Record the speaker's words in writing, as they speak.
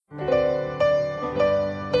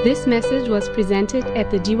This message was presented at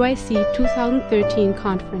the GYC 2013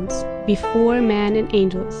 conference, Before Man and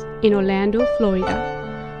Angels, in Orlando,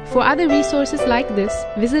 Florida. For other resources like this,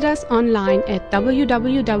 visit us online at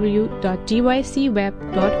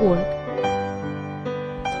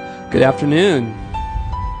www.gycweb.org. Good afternoon.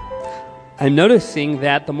 I'm noticing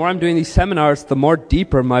that the more I'm doing these seminars, the more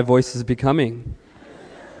deeper my voice is becoming.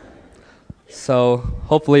 So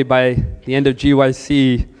hopefully by the end of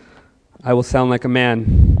GYC, I will sound like a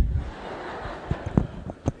man.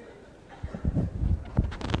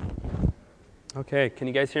 Okay, can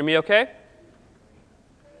you guys hear me okay?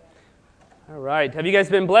 All right, have you guys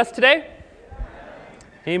been blessed today?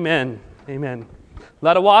 Amen, amen. A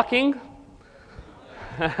lot of walking?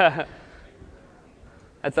 That's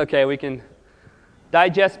okay, we can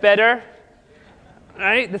digest better. All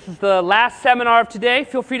right, this is the last seminar of today.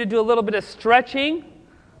 Feel free to do a little bit of stretching.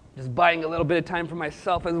 Just buying a little bit of time for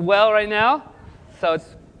myself as well right now. So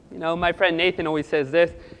it's, my friend Nathan always says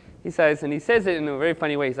this. He says it in a very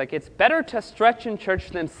funny way. He's like, it's better to stretch in church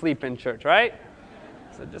than sleep in church, right?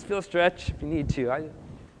 So just feel stretch if you need to.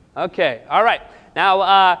 Okay, all right.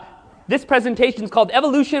 Now, this presentation is called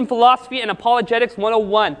Evolution, Philosophy, and Apologetics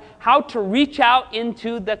 101, How to Reach Out in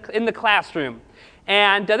the Classroom.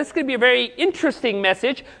 And this is going to be a very interesting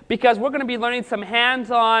message because we're going to be learning some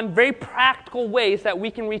hands-on, very practical ways that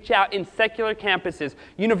we can reach out in secular campuses,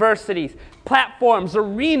 universities, platforms,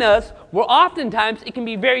 arenas, where oftentimes it can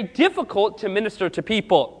be very difficult to minister to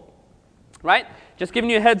people. Right? Just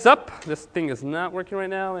giving you a heads up, this thing is not working right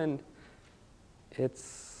now, and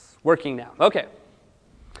it's working now. Okay.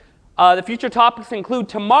 The future topics include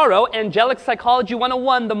tomorrow, Angelic Psychology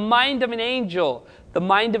 101, The Mind of an Angel. The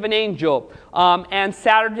Mind of an Angel. And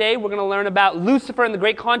Saturday, we're going to learn about Lucifer and the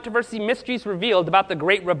Great Controversy, Mysteries Revealed about the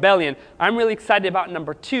Great Rebellion. I'm really excited about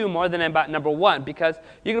number 2 more than about number 1 because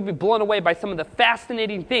you're going to be blown away by some of the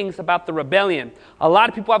fascinating things about the rebellion. A lot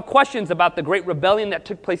of people have questions about the Great Rebellion that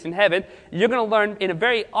took place in heaven. You're going to learn in a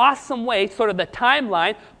very awesome way sort of the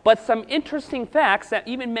timeline, but some interesting facts that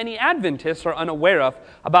even many Adventists are unaware of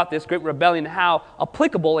about this Great Rebellion and how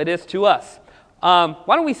applicable it is to us. Why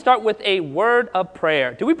don't we start with a word of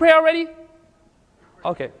prayer? Did we pray already?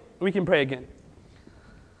 Okay, we can pray again.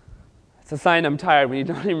 It's a sign I'm tired when you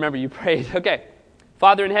don't even remember you prayed. Okay,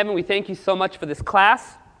 Father in heaven, we thank you so much for this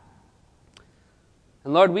class.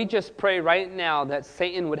 And Lord, we just pray right now that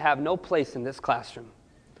Satan would have no place in this classroom,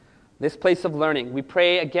 this place of learning. We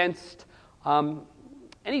pray against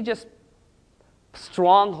any just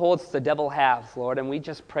strongholds the devil has, Lord, and we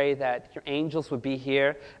just pray that your angels would be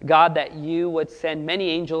here. God, that you would send many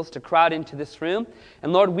angels to crowd into this room.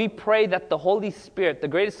 And Lord, we pray that the Holy Spirit, the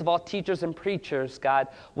greatest of all teachers and preachers, God,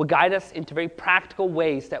 will guide us into very practical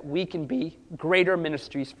ways that we can be greater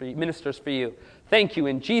ministers for you. Thank you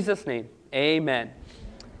in Jesus' name. Amen.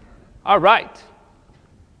 All right.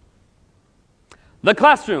 The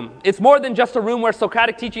classroom. It's more than just a room where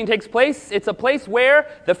Socratic teaching takes place. It's a place where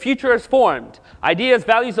the future is formed. Ideas,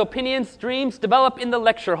 values, opinions, dreams develop in the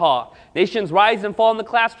lecture hall. Nations rise and fall in the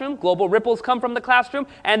classroom. Global ripples come from the classroom.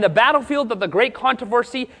 And the battlefield of the great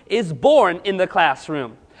controversy is born in the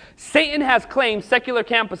classroom. Satan has claimed secular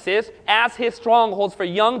campuses as his strongholds for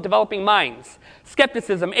young, developing minds.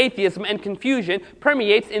 Skepticism, atheism, and confusion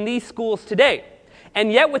permeates in these schools today. And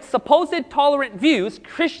yet, with supposed tolerant views,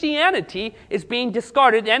 Christianity is being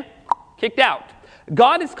discarded and kicked out.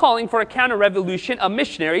 God is calling for a counter-revolution of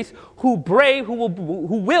missionaries who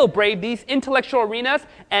will brave these intellectual arenas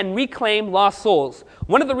and reclaim lost souls.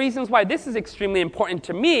 One of the reasons why this is extremely important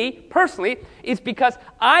to me, personally, is because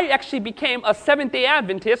I actually became a Seventh-day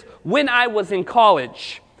Adventist when I was in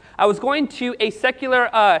college. I was going to a secular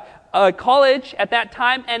college at that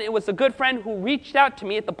time, and it was a good friend who reached out to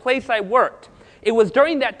me at the place I worked. It was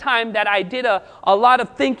during that time that I did a lot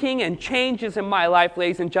of thinking and changes in my life,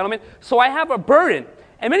 ladies and gentlemen. So I have a burden.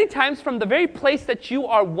 And many times from the very place that you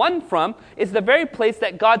are won from is the very place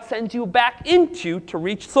that God sends you back into to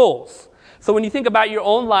reach souls. So when you think about your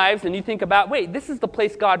own lives and you think about, wait, this is the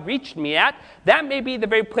place God reached me at, that may be the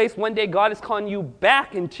very place one day God is calling you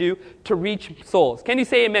back into to reach souls. Can you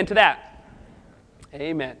say amen to that?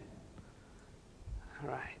 Amen. All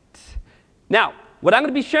right. Now, what I'm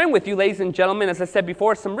going to be sharing with you, ladies and gentlemen, as I said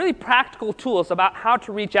before, some really practical tools about how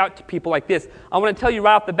to reach out to people like this. I want to tell you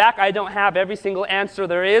right off the back, I don't have every single answer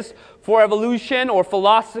there is for evolution or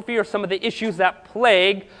philosophy or some of the issues that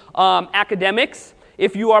plague academics.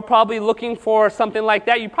 If you are probably looking for something like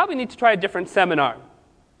that, you probably need to try a different seminar.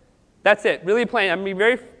 That's it. Really plain. I'm going to be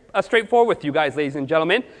very straightforward with you guys, ladies and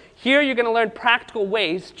gentlemen. Here you're going to learn practical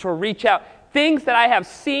ways to reach out. things that I have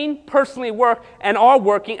seen personally work and are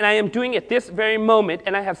working, and I am doing at this very moment,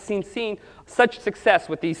 and I have seen such success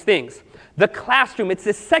with these things. The classroom, it's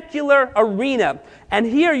a secular arena, and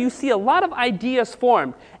here you see a lot of ideas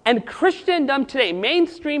formed. And Christendom today,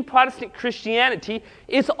 mainstream Protestant Christianity,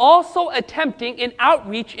 is also attempting an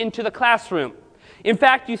outreach into the classroom. In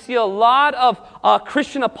fact, you see a lot of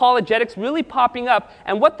Christian apologetics really popping up,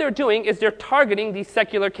 and what they're doing is they're targeting these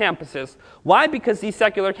secular campuses. Why? Because these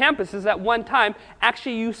secular campuses at one time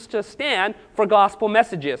actually used to stand for gospel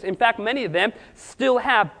messages. In fact, many of them still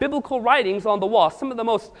have biblical writings on the wall. Some of the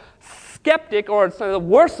most skeptic, or some of the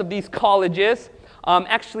worst of these colleges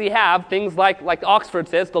actually have things like Oxford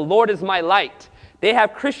says, "The Lord is my light." They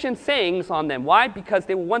have Christian sayings on them. Why? Because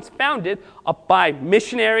they were once founded by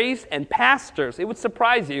missionaries and pastors. It would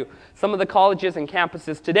surprise you, some of the colleges and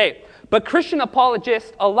campuses today. But Christian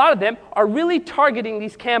apologists, a lot of them, are really targeting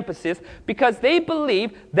these campuses because they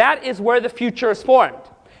believe that is where the future is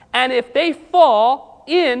formed. And if they fall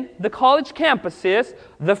in the college campuses,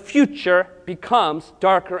 the future becomes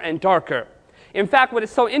darker and darker. In fact, what is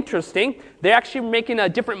so interesting, they're actually making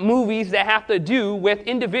different movies that have to do with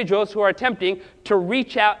individuals who are attempting to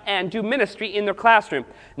reach out and do ministry in their classroom.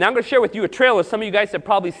 Now I'm going to share with you a trailer some of you guys have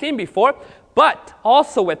probably seen before, but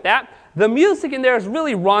also with that, the music in there is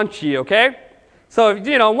really raunchy, okay? So,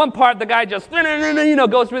 one part the guy just,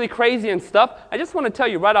 goes really crazy and stuff. I just want to tell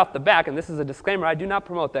you right off the back, and this is a disclaimer, I do not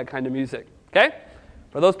promote that kind of music, okay?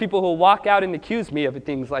 For those people who will walk out and accuse me of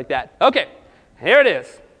things like that. Okay, here it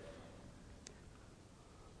is.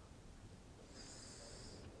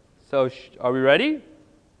 So, are we ready?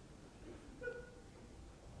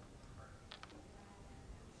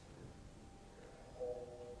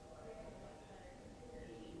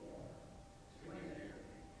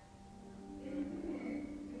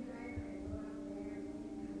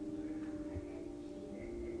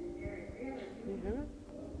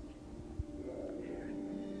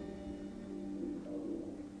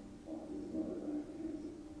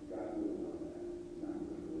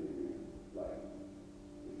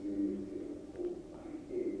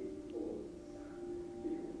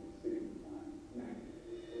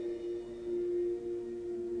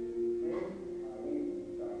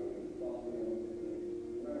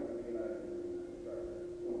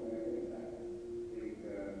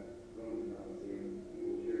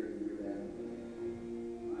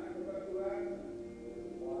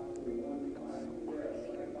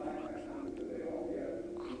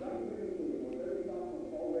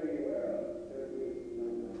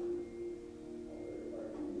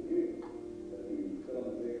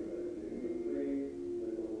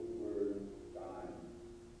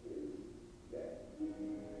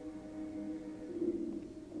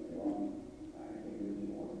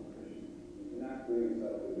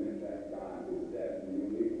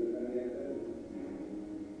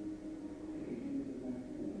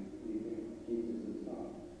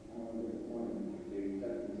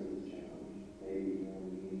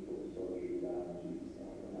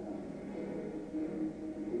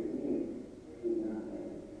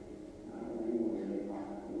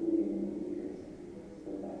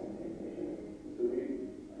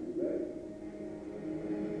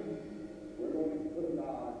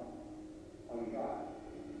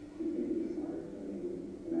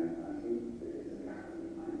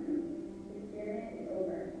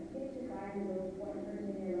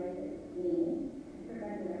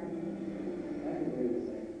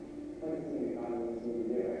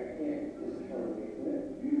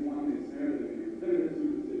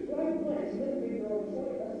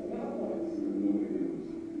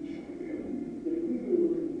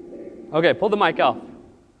 Okay, pull the mic off.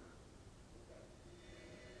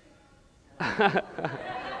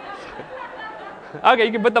 Okay,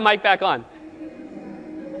 you can put the mic back on.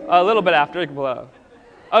 A little bit after, you can pull it off.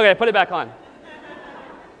 Okay, put it back on.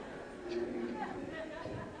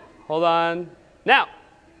 Hold on. Now.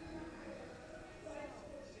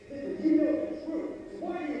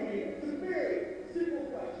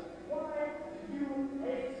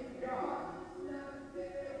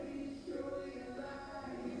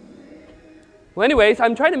 Well, anyways,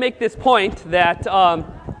 I'm trying to make this point that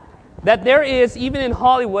that there is, even in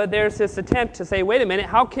Hollywood, there's this attempt to say, wait a minute,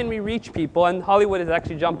 how can we reach people? And Hollywood has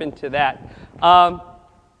actually jumped into that.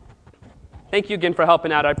 Thank you again for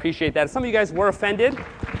helping out. I appreciate that. Some of you guys were offended.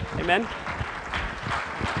 Amen.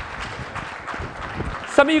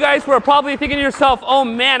 Some of you guys were probably thinking to yourself, oh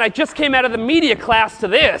man, I just came out of the media class to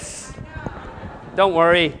this. Don't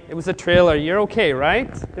worry. It was a trailer. You're okay, right?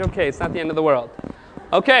 You're okay. It's not the end of the world.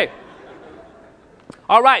 Okay.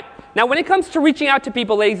 All right. Now, when it comes to reaching out to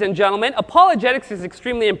people, ladies and gentlemen, apologetics is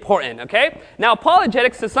extremely important, okay? Now,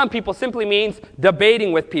 apologetics to some people simply means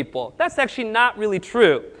debating with people. That's actually not really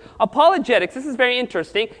true. Apologetics, this is very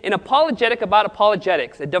interesting. An apologetic about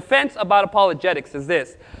apologetics, a defense about apologetics is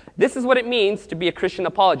this. This is what it means to be a Christian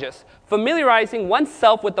apologist. Familiarizing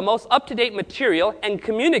oneself with the most up-to-date material and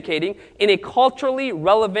communicating in a culturally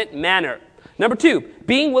relevant manner. Number 2,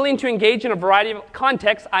 being willing to engage in a variety of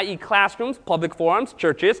contexts, i.e. classrooms, public forums,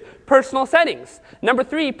 churches, personal settings. Number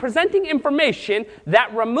 3, presenting information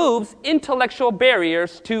that removes intellectual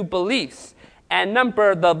barriers to beliefs. And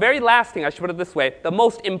the very last thing, I should put it this way, the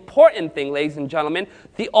most important thing, ladies and gentlemen,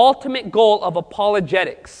 the ultimate goal of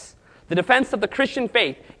apologetics, the defense of the Christian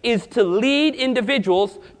faith, is to lead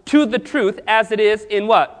individuals to the truth as it is in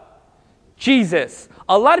what? Jesus.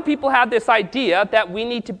 A lot of people have this idea that we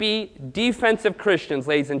need to be defensive Christians,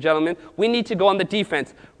 ladies and gentlemen. We need to go on the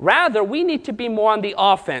defense. Rather, we need to be more on the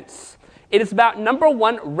offense. It is about, number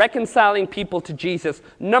 1, reconciling people to Jesus.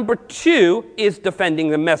 Number 2 is defending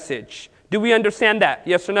the message. Do we understand that?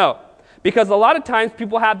 Yes or no? Because a lot of times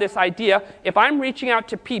people have this idea, if I'm reaching out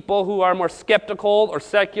to people who are more skeptical or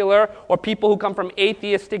secular or people who come from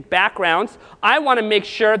atheistic backgrounds, I want to make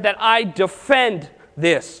sure that I defend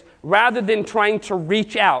this rather than trying to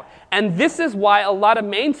reach out. And this is why a lot of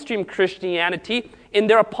mainstream Christianity in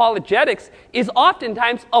their apologetics is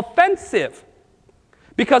oftentimes offensive.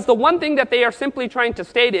 Because the one thing that they are simply trying to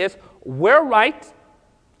state is, we're right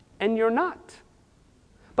and you're not.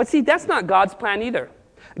 But see, that's not God's plan either.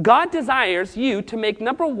 God desires you to make,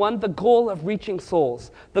 number 1, the goal of reaching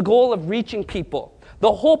souls, the goal of reaching people.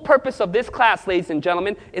 The whole purpose of this class, ladies and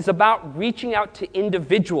gentlemen, is about reaching out to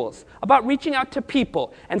individuals, about reaching out to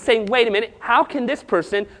people and saying, wait a minute, how can this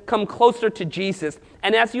person come closer to Jesus?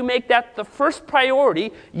 And as you make that the first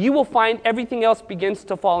priority, you will find everything else begins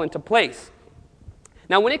to fall into place.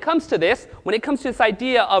 Now, when it comes to this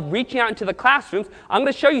idea of reaching out into the classrooms, I'm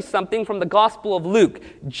going to show you something from the Gospel of Luke.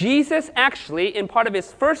 Jesus actually, in part of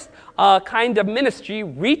his first kind of ministry,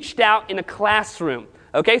 reached out in a classroom.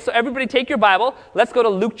 Okay, so everybody take your Bible. Let's go to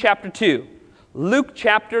Luke chapter 2. Luke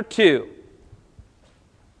chapter 2.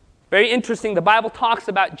 Very interesting. The Bible talks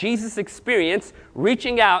about Jesus' experience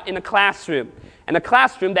reaching out in a classroom. And a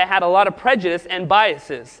classroom that had a lot of prejudice and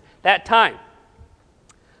biases that time.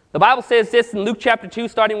 The Bible says this in Luke chapter 2,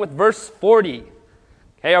 starting with verse 40.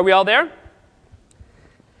 Okay, are we all there?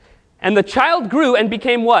 And the child grew and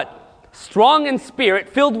became what? Strong in spirit,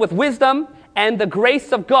 filled with wisdom, and the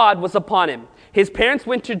grace of God was upon him. His parents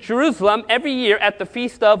went to Jerusalem every year at the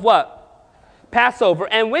feast of what? Passover.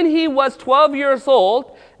 And when he was 12 years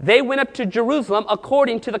old, they went up to Jerusalem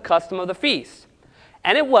according to the custom of the feast.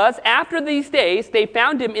 And it was after these days they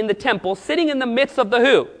found him in the temple, sitting in the midst of the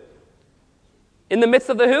who? In the midst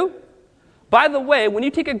of the who? By the way, when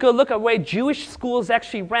you take a good look at the way Jewish schools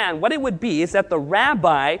actually ran, what it would be is that the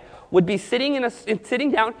rabbi would be sitting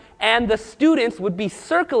down and the students would be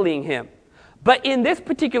circling him. But in this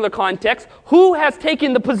particular context, who has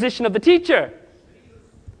taken the position of the teacher?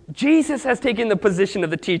 Jesus has taken the position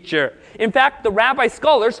of the teacher. In fact, the rabbi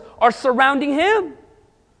scholars are surrounding him.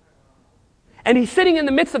 And he's sitting in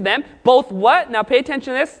the midst of them, both what? Now pay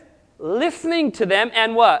attention to this. Listening to them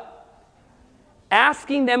and what?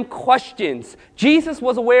 Asking them questions. Jesus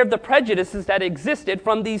was aware of the prejudices that existed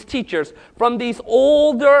from these teachers, from these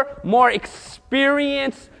older, more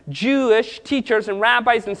experienced Jewish teachers and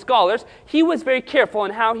rabbis and scholars. He was very careful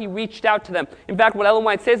in how he reached out to them. In fact, what Ellen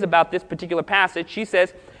White says about this particular passage, she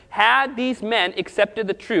says, had these men accepted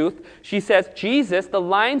the truth, she says, Jesus, the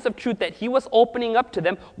lines of truth that he was opening up to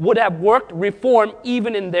them would have worked reform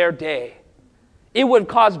even in their day. It would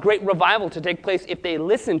cause great revival to take place if they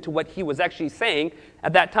listened to what he was actually saying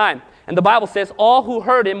at that time. And the Bible says all who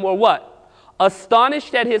heard him were what?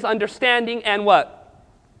 Astonished at his understanding and what?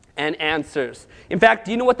 And answers. In fact,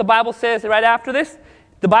 do you know what the Bible says right after this?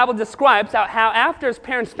 The Bible describes how after his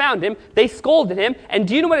parents found him, they scolded him. And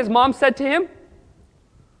do you know what his mom said to him?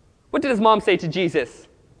 What did his mom say to Jesus?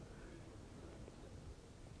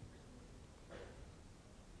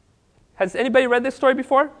 Has anybody read this story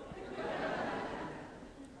before?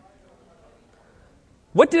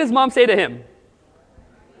 What did his mom say to him?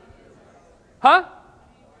 Huh?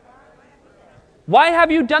 Why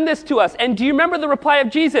have you done this to us? And do you remember the reply of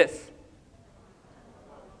Jesus?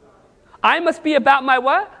 I must be about my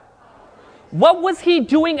what? What was he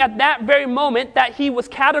doing at that very moment that he was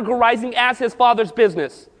categorizing as his father's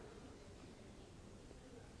business?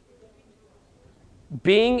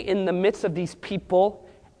 Being in the midst of these people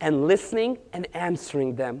and listening and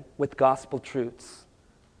answering them with gospel truths.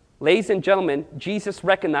 Ladies and gentlemen, Jesus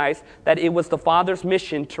recognized that it was the Father's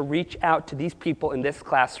mission to reach out to these people in this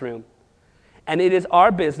classroom. And it is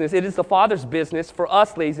our business, it is the Father's business for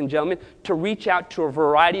us, ladies and gentlemen, to reach out to a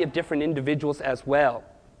variety of different individuals as well.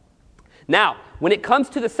 Now, when it comes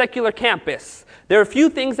to the secular campus, there are a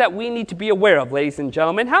few things that we need to be aware of, ladies and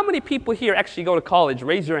gentlemen. How many people here actually go to college?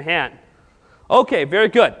 Raise your hand. Okay, very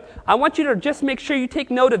good. I want you to just make sure you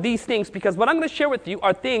take note of these things, because what I'm going to share with you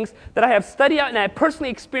are things that I have studied out and I have personally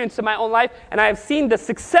experienced in my own life, and I have seen the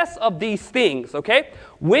success of these things, okay?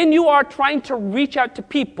 When you are trying to reach out to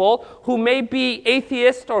people who may be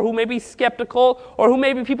atheist or who may be skeptical or who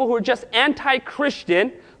may be people who are just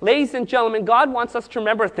anti-Christian, ladies and gentlemen, God wants us to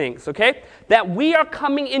remember things, okay? That we are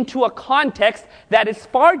coming into a context that is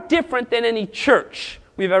far different than any church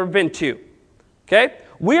we've ever been to, okay?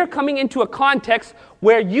 We're coming into a context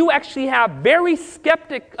where you actually have very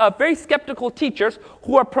skeptical teachers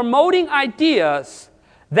who are promoting ideas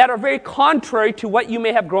that are very contrary to what you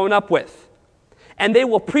may have grown up with. And they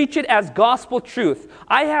will preach it as gospel truth.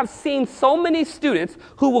 I have seen so many students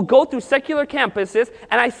who will go through secular campuses,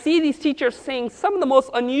 and I see these teachers saying some of the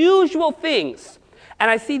most unusual things.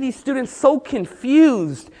 And I see these students so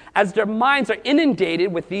confused as their minds are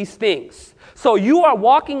inundated with these things. So you are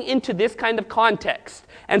walking into this kind of context.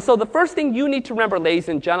 And so the first thing you need to remember, ladies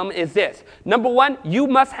and gentlemen, is this. Number one, you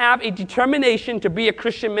must have a determination to be a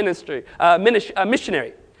Christian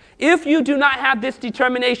missionary. If you do not have this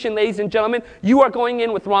determination, ladies and gentlemen, you are going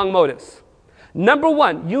in with wrong motives. Number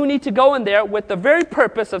one, you need to go in there with the very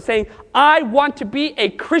purpose of saying, I want to be a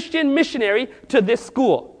Christian missionary to this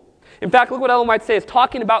school. In fact, look what Ellen White says,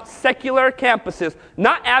 talking about secular campuses,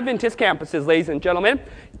 not Adventist campuses, ladies and gentlemen.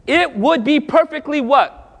 It would be perfectly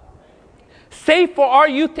what? Safe for our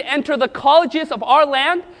youth to enter the colleges of our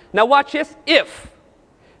land. Now watch this. If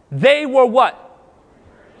they were what?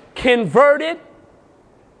 Converted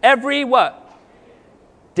every what?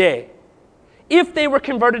 Day. If they were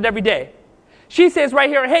converted every day. She says right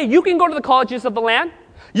here, hey, you can go to the colleges of the land.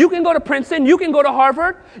 You can go to Princeton. You can go to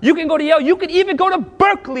Harvard. You can go to Yale. You can even go to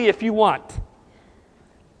Berkeley if you want.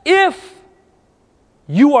 If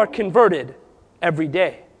you are converted every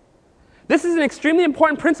day. This is an extremely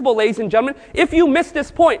important principle, ladies and gentlemen. If you miss this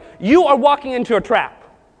point, you are walking into a trap.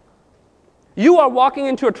 You are walking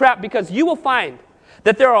into a trap because you will find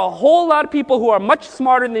that there are a whole lot of people who are much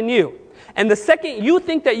smarter than you. And the second you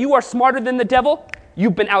think that you are smarter than the devil,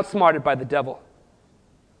 you've been outsmarted by the devil.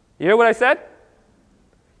 You hear what I said?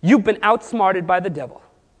 You've been outsmarted by the devil.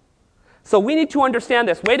 So we need to understand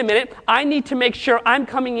this. Wait a minute. I need to make sure I'm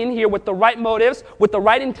coming in here with the right motives, with the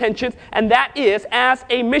right intentions, and that is as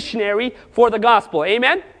a missionary for the gospel.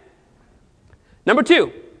 Amen? Number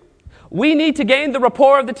two, we need to gain the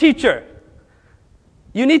rapport of the teacher.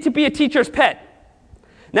 You need to be a teacher's pet.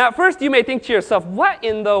 Now, at first, you may think to yourself, what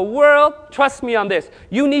in the world? Trust me on this.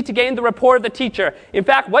 You need to gain the rapport of the teacher. In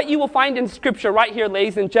fact, what you will find in Scripture right here,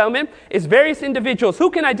 ladies and gentlemen, is various individuals.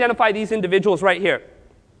 Who can identify these individuals right here?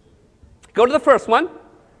 Go to the first one.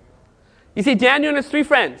 You see Daniel and his three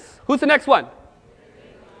friends. Who's the next one?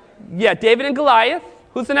 Yeah, David and Goliath.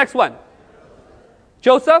 Who's the next one?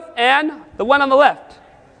 Joseph and the one on the left.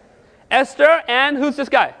 Esther and who's this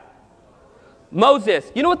guy? Moses.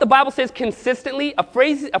 You know what the Bible says consistently? A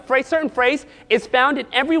certain phrase is found in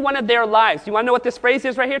every one of their lives. You want to know what this phrase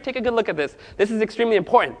is right here? Take a good look at this. This is extremely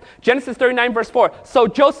important. Genesis 39 verse 4. So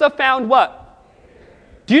Joseph found what?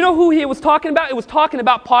 Do you know who he was talking about? It was talking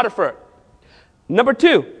about Potiphar. Number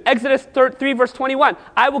 2, Exodus 3 verse 21.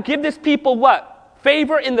 I will give this people what?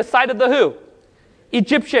 Favor in the sight of the who?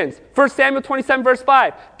 Egyptians. 1 Samuel 27 verse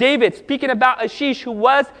 5. David speaking about Ashish, who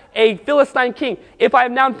was a Philistine king. If I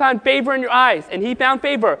have now found favor in your eyes. And he found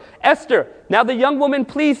favor. Esther. Now the young woman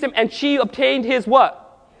pleased him and she obtained his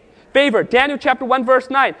what? Favor. Daniel chapter 1 verse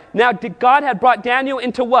 9. Now God had brought Daniel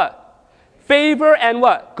into what? Favor and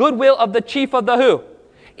what? Goodwill of the chief of the who?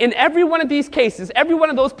 In every one of these cases, every one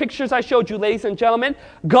of those pictures I showed you, ladies and gentlemen,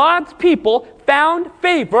 God's people found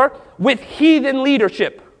favor with heathen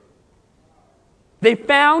leadership. They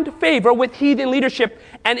found favor with heathen leadership,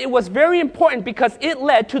 and it was very important because it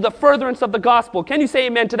led to the furtherance of the gospel. Can you say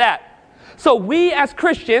amen to that? So we as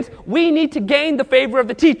Christians, we need to gain the favor of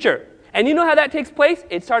the teacher. And you know how that takes place?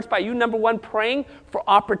 It starts by you, number one, praying for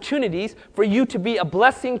opportunities for you to be a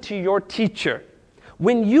blessing to your teacher.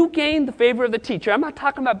 When you gain the favor of the teacher, I'm not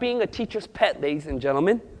talking about being a teacher's pet, ladies and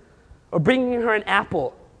gentlemen, or bringing her an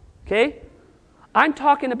apple, okay? I'm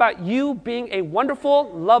talking about you being a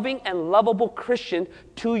wonderful, loving, and lovable Christian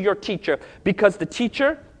to your teacher, because the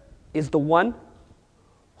teacher is the one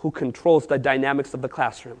who controls the dynamics of the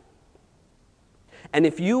classroom. And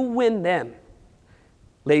if you win them,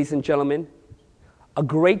 ladies and gentlemen, a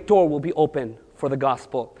great door will be open for the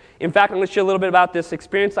gospel. In fact, I'm going to share a little bit about this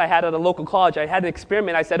experience I had at a local college. I had an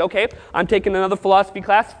experiment. I said, okay, I'm taking another philosophy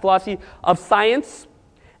class, philosophy of science.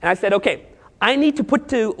 And I said, okay, I need to put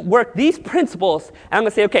to work these principles. And I'm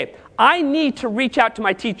going to say, okay, I need to reach out to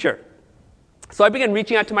my teacher. So I began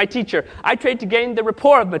reaching out to my teacher. I tried to gain the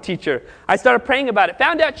rapport of my teacher. I started praying about it.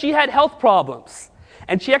 Found out she had health problems.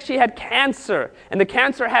 And she actually had cancer. And the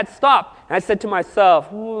cancer had stopped. And I said to myself,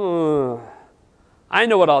 I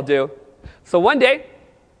know what I'll do. So one day,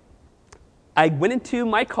 I went into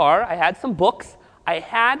my car. I had some books. I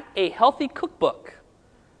had a healthy cookbook.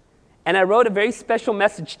 And I wrote a very special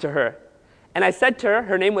message to her. And I said to her,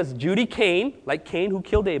 her name was Judy Cain, like Cain who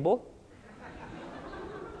killed Abel.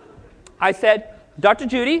 I said, Dr.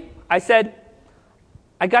 Judy, I said,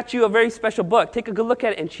 I got you a very special book. Take a good look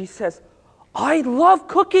at it. And she says, I love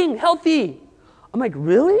cooking healthy. I'm like,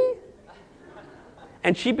 really?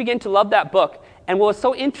 And she began to love that book. And what was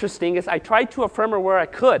so interesting is I tried to affirm her where I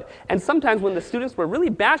could. And sometimes when the students were really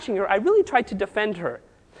bashing her, I really tried to defend her.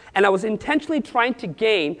 And I was intentionally trying to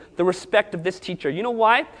gain the respect of this teacher. You know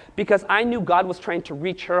why? Because I knew God was trying to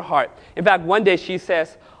reach her heart. In fact, one day she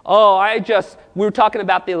says, we were talking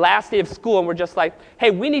about the last day of school, and we're just like,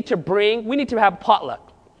 hey, we need to have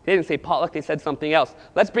potluck. They didn't say potluck, they said something else.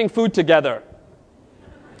 Let's bring food together.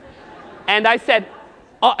 And I said,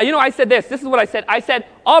 I said this is what I said. I said,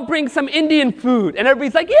 I'll bring some Indian food. And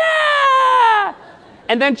everybody's like, yeah!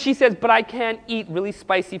 And then she says, but I can't eat really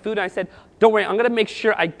spicy food. And I said, don't worry, I'm going to make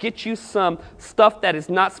sure I get you some stuff that is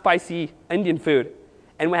not spicy Indian food.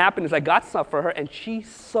 And what happened is I got stuff for her, and she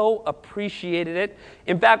so appreciated it.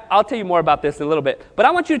 In fact, I'll tell you more about this in a little bit. But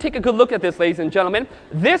I want you to take a good look at this, ladies and gentlemen.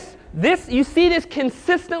 You see this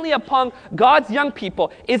consistently upon God's young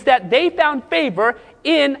people, is that they found favor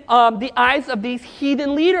in the eyes of these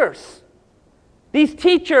heathen leaders. These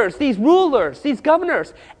teachers, these rulers, these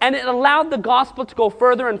governors, and it allowed the gospel to go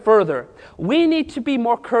further and further. We need to be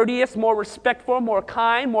more courteous, more respectful, more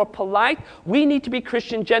kind, more polite. We need to be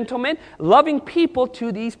Christian gentlemen, loving people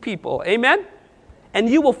to these people. Amen? And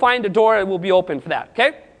you will find a door that will be open for that,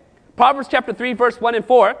 okay? Proverbs chapter 3, verse 1 and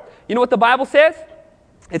 4. You know what the Bible says?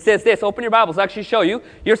 It says this. Open your Bibles. I'll actually show you.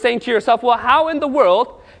 You're saying to yourself, well, how in the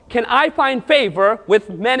world can I find favor with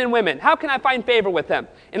men and women? How can I find favor with them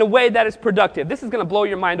in a way that is productive? This is going to blow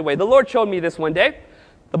your mind away. The Lord showed me this one day.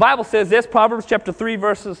 The Bible says this, Proverbs chapter 3,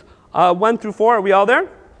 verses 1 through 4. Are we all there?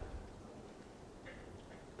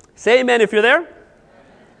 Say amen if you're there.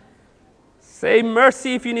 Say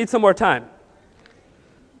mercy if you need some more time.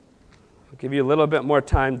 I'll give you a little bit more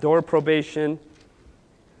time. Door probation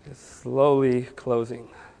is slowly closing.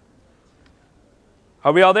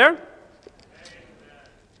 Are we all there?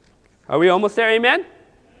 Are we almost there? Amen?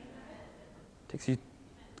 Takes you.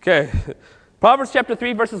 Okay. Proverbs chapter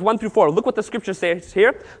 3, verses 1 through 4. Look what the scripture says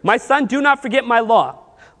here. My son, do not forget my law,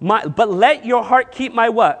 but let your heart keep my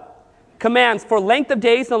what? Commands. For length of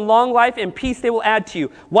days and long life and peace they will add to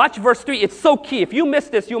you. Watch verse 3. It's so key. If you miss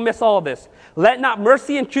this, you'll miss all of this. Let not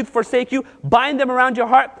mercy and truth forsake you. Bind them around your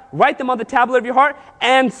heart. Write them on the tablet of your heart.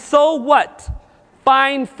 And so what?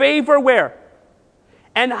 Find favor where?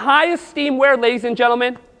 And high esteem where, ladies and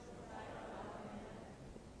gentlemen?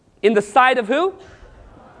 In the sight of who?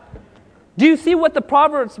 Do you see what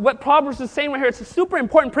Proverbs is saying right here? It's a super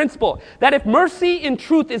important principle. That if mercy and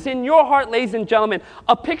truth is in your heart, ladies and gentlemen,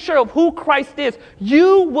 a picture of who Christ is,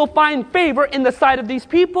 you will find favor in the sight of these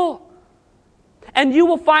people. And you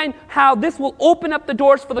will find how this will open up the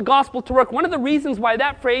doors for the gospel to work. One of the reasons why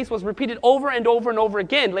that phrase was repeated over and over and over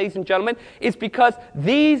again, ladies and gentlemen, is because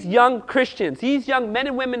these young Christians, these young men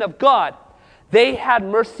and women of God, they had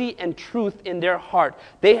mercy and truth in their heart.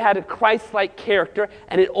 They had a Christ-like character,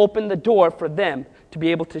 and it opened the door for them to be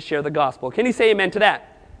able to share the gospel. Can you say amen to that?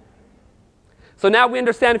 So now we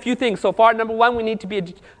understand a few things. So far, number one, we need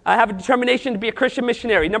to have a determination to be a Christian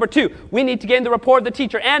missionary. Number two, we need to gain the rapport of the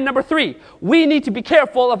teacher. And number three, we need to be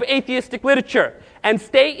careful of atheistic literature and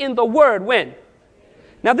stay in the Word when?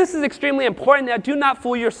 Now this is extremely important. Now do not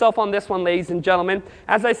fool yourself on this one, ladies and gentlemen.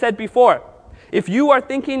 As I said before, if you are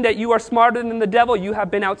thinking that you are smarter than the devil, you have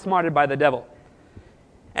been outsmarted by the devil.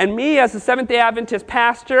 And me, as a Seventh-day Adventist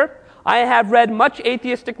pastor, I have read much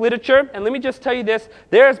atheistic literature. And let me just tell you this.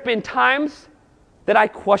 There's been times that I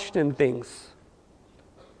question things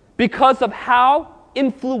because of how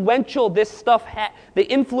influential this stuff, the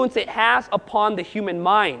influence it has upon the human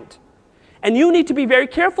mind. And you need to be very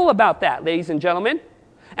careful about that, ladies and gentlemen.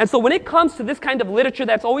 And so when it comes to this kind of literature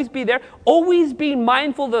that's always be there, always be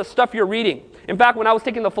mindful of the stuff you're reading. In fact, when I was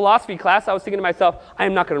taking the philosophy class, I was thinking to myself, I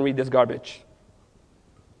am not going to read this garbage.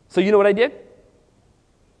 So you know what I did?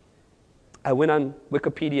 I went on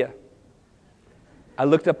Wikipedia. I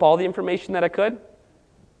looked up all the information that I could.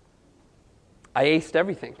 I aced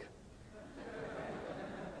everything.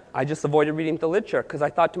 I just avoided reading the literature because I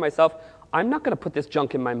thought to myself, I'm not going to put this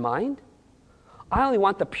junk in my mind. I only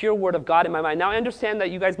want the pure word of God in my mind. Now, I understand that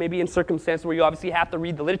you guys may be in circumstances where you obviously have to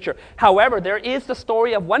read the literature. However, there is the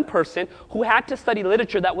story of one person who had to study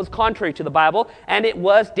literature that was contrary to the Bible, and it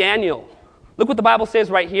was Daniel. Look what the Bible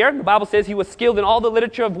says right here. The Bible says he was skilled in all the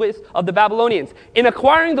literature of the Babylonians. In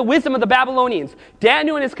acquiring the wisdom of the Babylonians,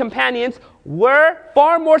 Daniel and his companions were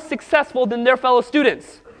far more successful than their fellow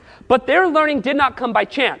students. But their learning did not come by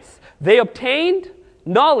chance. They obtained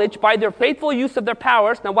knowledge by their faithful use of their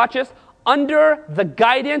powers. Now watch this. Under the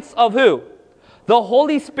guidance of who? The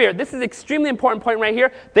Holy Spirit. This is an extremely important point right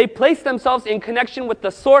here. They placed themselves in connection with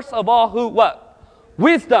the source of all who, what?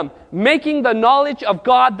 Wisdom. Making the knowledge of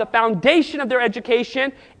God the foundation of their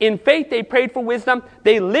education. In faith, they prayed for wisdom.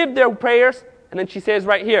 They lived their prayers. And then she says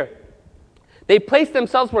right here, they placed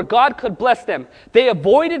themselves where God could bless them. They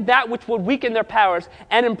avoided that which would weaken their powers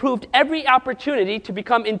and improved every opportunity to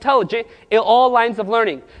become intelligent in all lines of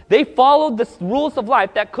learning. They followed the rules of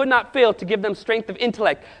life that could not fail to give them strength of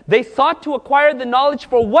intellect. They sought to acquire the knowledge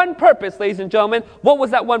for one purpose, ladies and gentlemen. What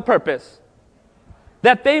was that one purpose?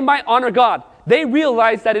 That they might honor God. They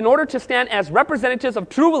realized that in order to stand as representatives of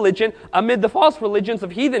true religion amid the false religions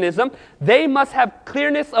of heathenism, they must have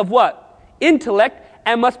clearness of what? Intellect,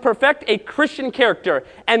 and must perfect a Christian character.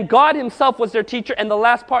 And God himself was their teacher. And the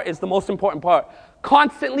last part is the most important part.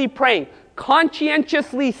 Constantly praying.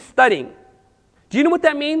 Conscientiously studying. Do you know what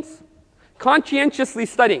that means? Conscientiously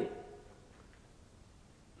studying.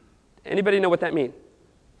 Anybody know what that means?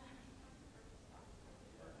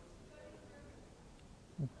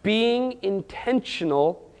 Being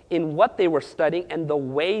intentional in what they were studying and the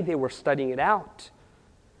way they were studying it out.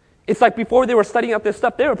 It's like before they were studying out this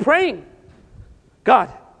stuff, they were praying.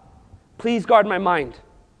 God, please guard my mind.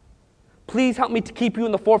 Please help me to keep you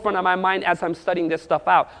in the forefront of my mind as I'm studying this stuff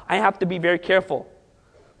out. I have to be very careful.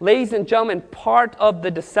 Ladies and gentlemen, part of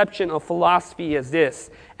the deception of philosophy is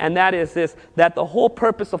this, and that is this, that the whole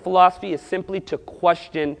purpose of philosophy is simply to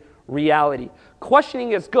question reality.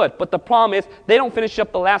 Questioning is good, but the problem is they don't finish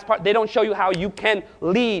up the last part. They don't show you how you can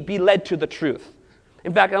be led to the truth.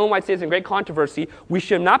 In fact, Ellen White says in Great Controversy, we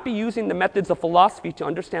should not be using the methods of philosophy to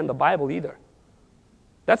understand the Bible either.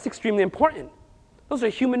 That's extremely important. Those are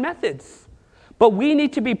human methods. But we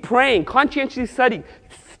need to be praying, conscientiously studying,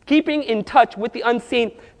 keeping in touch with the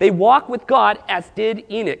unseen. They walk with God as did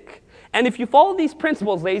Enoch. And if you follow these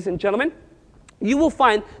principles, ladies and gentlemen, you will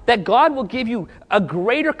find that God will give you a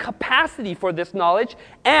greater capacity for this knowledge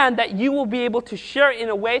and that you will be able to share it in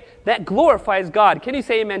a way that glorifies God. Can you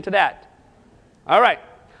say amen to that? All right.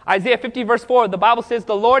 Isaiah 50 verse 4, the Bible says,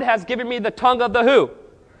 the Lord has given me the tongue of the who?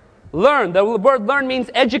 Learn. The word learn means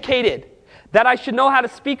educated. That I should know how to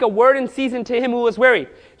speak a word in season to him who is weary.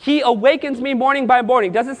 He awakens me morning by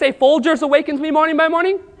morning. Does it say Folgers awakens me morning by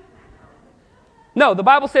morning? No, the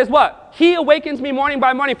Bible says what? He awakens me morning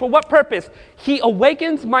by morning. For what purpose? He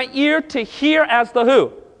awakens my ear to hear as the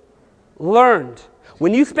who? Learned.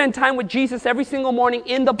 When you spend time with Jesus every single morning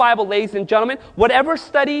in the Bible, ladies and gentlemen, whatever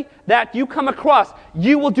study that you come across,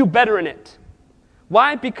 you will do better in it.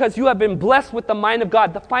 Why? Because you have been blessed with the mind of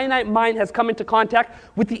God. The finite mind has come into contact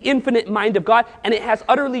with the infinite mind of God, and it has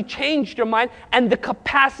utterly changed your mind and the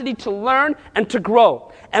capacity to learn and to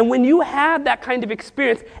grow. And when you have that kind of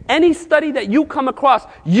experience, any study that you come across,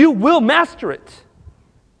 you will master it.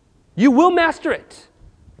 You will master it.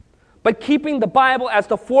 But keeping the Bible as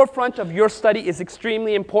the forefront of your study is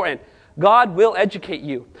extremely important. God will educate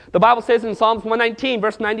you. The Bible says in Psalms 119,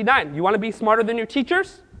 verse 99, you want to be smarter than your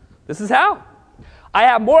teachers? This is how. I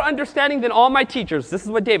have more understanding than all my teachers. This is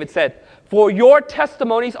what David said. For your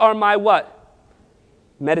testimonies are my what?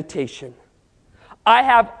 Meditation.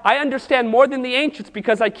 I understand more than the ancients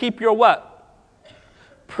because I keep your what?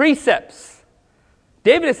 Precepts.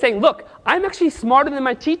 David is saying, look, I'm actually smarter than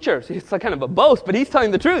my teachers. It's like kind of a boast, but he's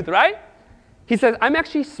telling the truth, right? He says, I'm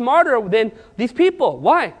actually smarter than these people.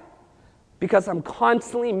 Why? Because I'm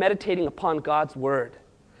constantly meditating upon God's word.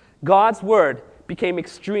 God's word became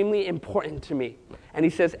extremely important to me. And he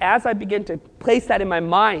says, as I began to place that in my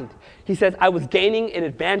mind, he says, I was gaining an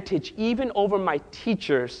advantage even over my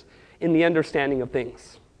teachers in the understanding of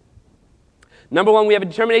things. Number one, we have a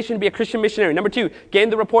determination to be a Christian missionary. Number two, gain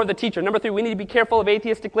the rapport of the teacher. Number three, we need to be careful of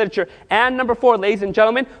atheistic literature. And number four, ladies and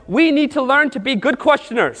gentlemen, we need to learn to be good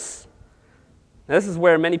questioners. Now, this is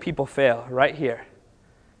where many people fail, right here.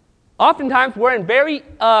 Oftentimes, we're in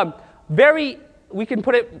very, we can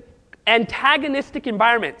put it, antagonistic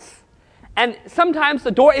environments. And sometimes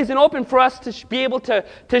the door isn't open for us to be able to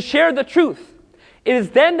share the truth. It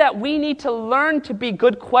is then that we need to learn to be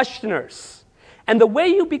good questioners. And the way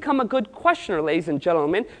you become a good questioner, ladies and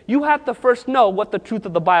gentlemen, you have to first know what the truth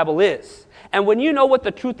of the Bible is. And when you know what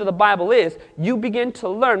the truth of the Bible is, you begin to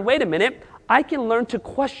learn, wait a minute, I can learn to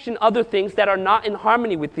question other things that are not in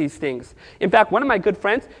harmony with these things. In fact, one of my good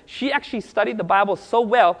friends, she actually studied the Bible so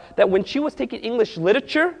well that when she was taking English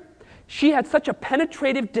literature, she had such a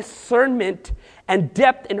penetrative discernment and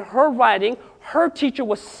depth in her writing. Her teacher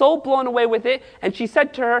was so blown away with it, and she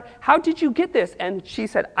said to her, how did you get this? And she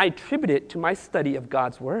said, I attribute it to my study of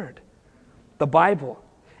God's Word, the Bible.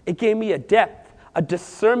 It gave me a depth, a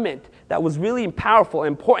discernment that was really powerful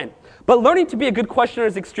and important. But learning to be a good questioner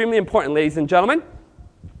is extremely important, ladies and gentlemen,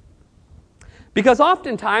 because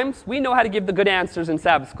oftentimes we know how to give the good answers in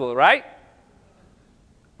Sabbath school, right?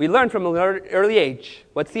 We learn from an early age.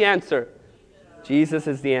 What's the answer? Jesus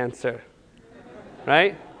is the answer,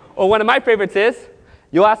 right? Or one of my favorites is,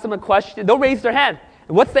 you'll ask them a question, they'll raise their hand.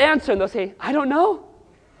 What's the answer? And they'll say, I don't know.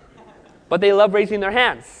 But they love raising their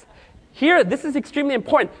hands. Here, this is extremely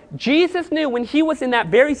important. Jesus knew when he was in that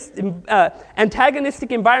very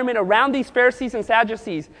antagonistic environment around these Pharisees and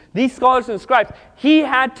Sadducees, these scholars and scribes, he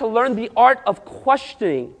had to learn the art of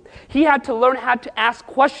questioning. He had to learn how to ask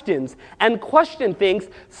questions and question things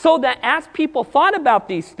so that as people thought about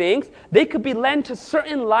these things, they could be led to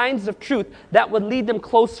certain lines of truth that would lead them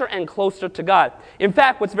closer and closer to God. In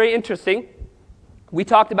fact, what's very interesting, we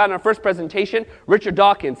talked about in our first presentation, Richard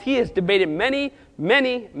Dawkins. He has debated many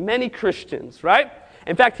Christians, right?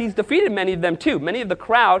 In fact, he's defeated many of them too. Many of the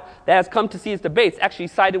crowd that has come to see his debates actually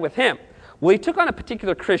sided with him. Well, he took on a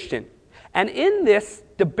particular Christian. And in this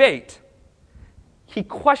debate, he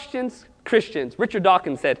questions Christians. Richard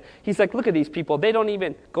Dawkins said, he's like, look at these people. They don't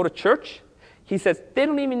even go to church. He says, they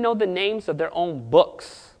don't even know the names of their own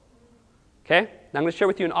books. Okay? Now I'm going to share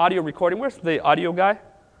with you an audio recording. Where's the audio guy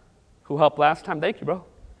who helped last time? Thank you, bro.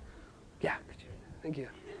 Yeah, thank you.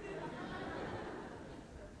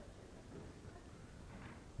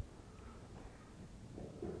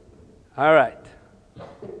 All right.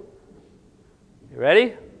 You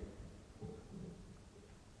ready?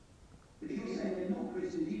 But you're saying they're not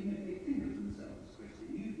Christians even if they think of themselves Christian.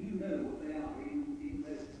 You know what they are in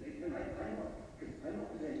those. I'm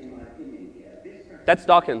not presenting my opinion here. That's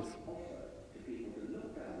Dawkins. Offer to people to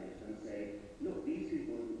look down it and say, look, these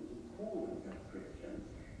people who call themselves Christians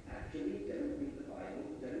actually don't read the Bible,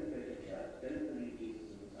 don't go to church, don't believe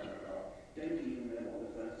Jesus is the Son of God, don't even know what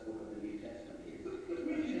the first book of the New Testament is.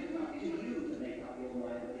 It's up to you to make up your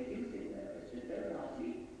mind whether you think they're Christian. Don't ask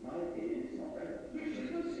me. My opinion is not relevant.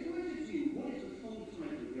 Richard, can I say to you, what is the full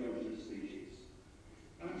title of the origin of species?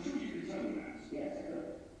 I'm sure you can tell me that. Yes, I could.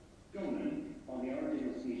 Go on then. On the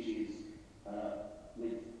origin of species, on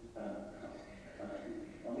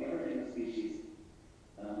the origin of species,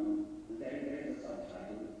 there is a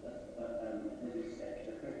subtitle, with respect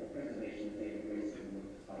to the preservation of David Grayson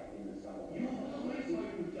in the Star Wars. You're the highest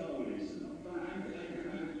type of Darwinism.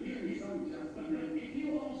 If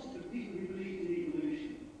you asked the people who believed in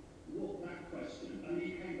evolution what that question, and you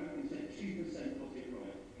came back and said 2% got it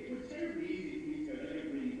right, it was terribly easy for me to go, they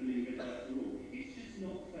don't really believe it after all. It's just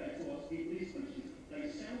not fair to ask people these questions. They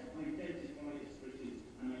self-identify as Christians,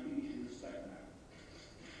 and I think you should respect that.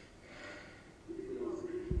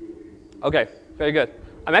 Okay, very good.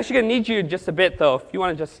 I'm actually going to need you just a bit, though, if you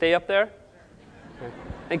want to just stay up there. Okay.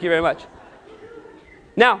 Thank you very much.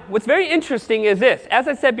 Now, what's very interesting is this. As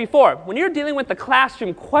I said before, when you're dealing with the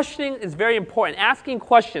classroom, questioning is very important. Asking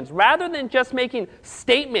questions rather than just making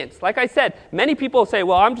statements. Like I said, many people say,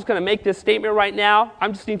 well, I'm just going to make this statement right now.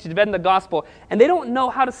 I'm just need to defend the gospel. And they don't know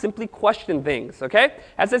how to simply question things, okay?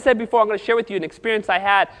 As I said before, I'm going to share with you an experience I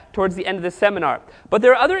had towards the end of this seminar. But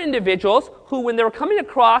there are other individuals who, when they were coming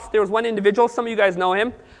across, there was one individual, some of you guys know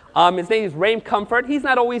him. His name is Ray Comfort. He's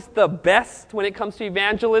not always the best when it comes to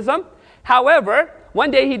evangelism. However,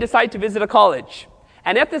 one day he decided to visit a college.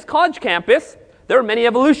 And at this college campus, there were many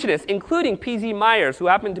evolutionists, including P.Z. Myers, who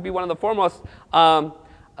happened to be one of the foremost,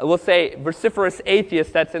 we'll say, vociferous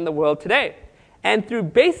atheists that's in the world today. And through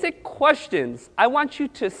basic questions, I want you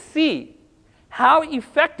to see how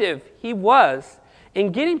effective he was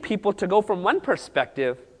in getting people to go from one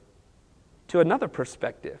perspective to another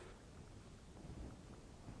perspective.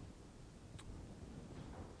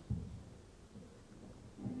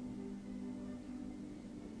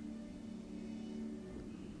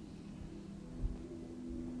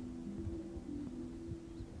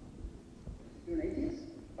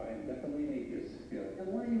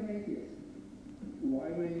 Why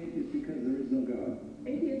am I an atheist? Because there is no God.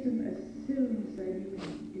 Atheism assumes that you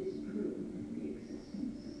can disprove the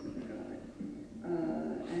existence of God.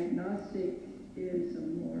 Agnostic is a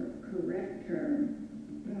more correct term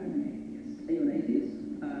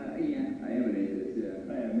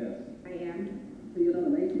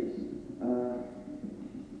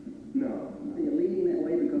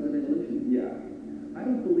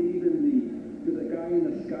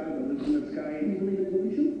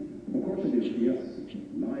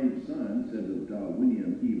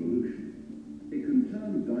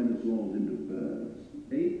dinosaurs into birds,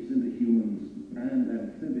 apes into humans, and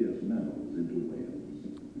amphibious mammals into whales.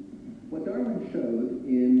 What Darwin showed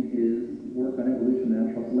in his work on evolution and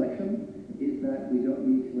natural selection is that we don't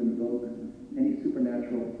need to invoke any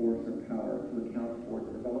supernatural force or power to account for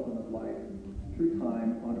the development of life through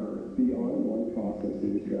time on Earth. The ongoing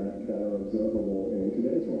processes that are observable in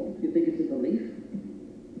today's world. You think it's a belief?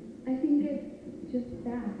 I think it's just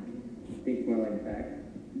fact. Think more like fact.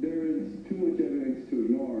 There is too much evidence to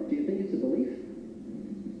ignore. Do you think it's a belief?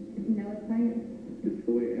 No, it's science. It's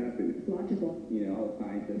the way it happened. It's logical. You know, all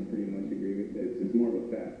scientists pretty much agree with this. It's more of a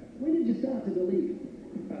fact. When did you start to believe?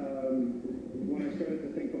 When I started to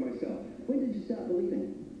think for myself. When did you start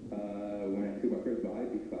believing? When I took my first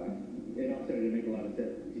biology class. It all started to make a lot of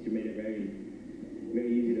sense. The teacher made it very,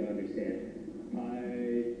 very easy to understand.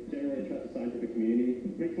 I generally trust the scientific community.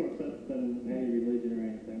 It makes more sense than any religion or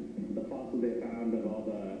anything. The fossils they found of all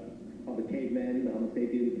the cavemen, the Homo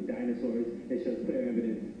sapiens, the dinosaurs, it shows clear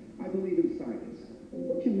evidence. I believe in science.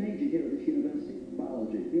 What's your major here at this university?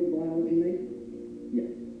 Biology. You're a biology major?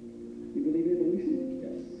 Yes. You believe in evolution?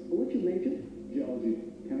 Yes. Well, what's your major? Geology.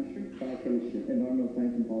 Chemistry? Biochemistry. Environmental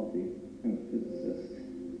science and policy. I'm a physicist.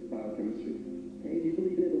 Biochemistry. Hey, do you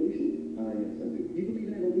believe in evolution? Yes, I do. Do you believe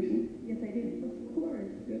in evolution? Yes, I do. Of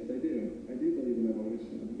course. Yes, I do. I do believe in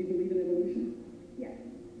evolution. Do you believe in evolution? Yes.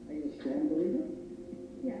 Are you a strong believer?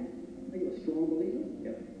 Yes. Are you a strong believer?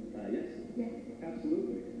 Yep. Yes. Yes.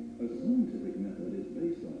 Absolutely. A scientific method is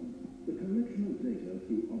based on the collection of data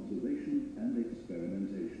through observation and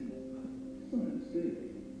experimentation. Science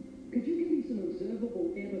Daily. Could you give me some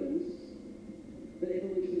observable evidence that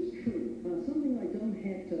evolution is true? Something I don't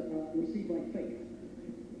have to receive by faith.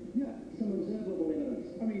 Yeah. Some observable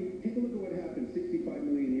evidence. I mean, take a look at what happened 65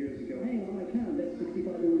 million years ago. Hang on, I count. That's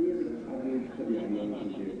 65 million years ago. I believe that the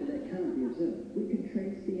evolution is That can't be observed. We could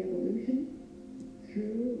trace the evolution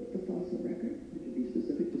through the fossil record. Could you be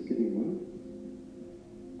specific? Just give me one.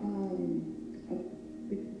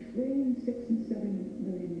 Between 6 and 7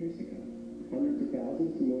 million years ago. Hundreds of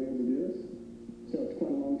thousands to millions of years? So it's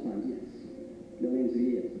quite a long time. Yes. Millions of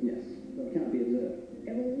years. Yes. So it can't be observed.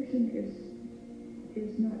 Evolution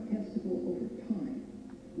is not testable over time.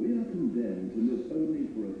 We are condemned to live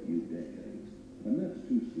only for a few decades, and that's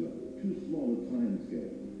too slow, too small a time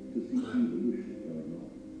scale to see evolution going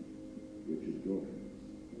on. Richard Dawkins.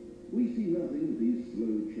 We see nothing of these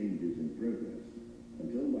slow changes in progress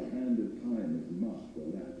until the hand of time has marked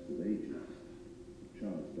the lapse of ages.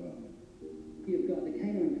 Charles Darwin. You've got the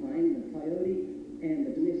canine kind, the coyote, and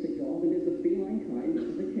the domestic dog, and there's the feline kind, which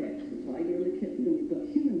is the cat, the tiger and the kitten, and you've got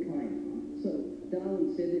humankind. So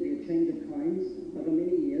Darwin said there'd be a change of kinds over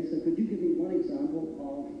many years, so could you give me one example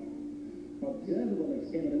of observable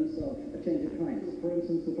evidence of a change of kinds? For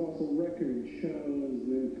instance, the fossil record shows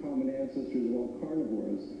the common ancestors of all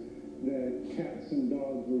carnivores, that cats and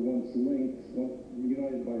dogs were once linked,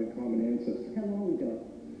 united by a common ancestor. How long ago?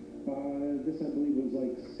 This, I believe, was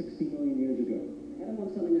like 60 million years ago. I don't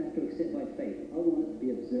want something I have to accept by faith. I want it to be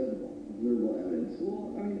observable. Observable evidence.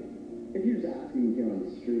 Well, I mean, if you're just asking me here on the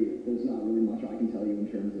street, there's not really much I can tell you in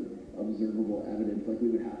terms of observable evidence. Like, we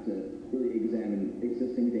would have to really examine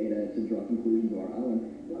existing data to draw conclusions of our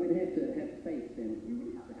own. Well, I would have to have faith, then. You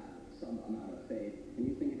would have to have some amount of faith. Can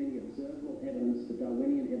you think of any observable evidence for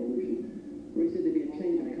Darwinian evolution where he said there'd be a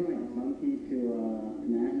change of kinds? Monkey to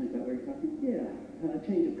man, is that what you're talking about? Yeah, a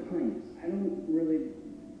change of kinds. I don't really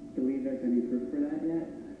believe there's any proof for that yet.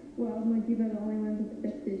 Well, monkeys are the only ones with the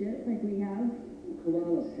fifth digit, like we have.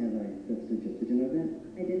 Koalas have a fifth digit. Did you know that?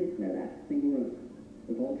 I didn't know that. I think we're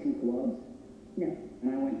evolved from koalas. No.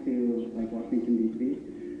 When I went to, like, Washington, D.C.,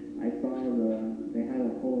 I saw they had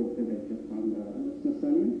a whole exhibit just on the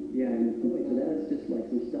Smithsonian? Yeah, and Wait, so that is just like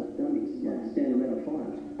some stuffed dummies, like standing around a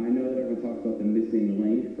fire. I know that everyone talks about the missing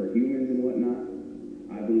link for humans and whatnot.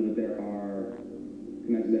 I believe that there are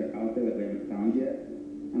connections that are out there that we haven't found yet.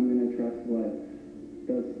 I'm going to trust what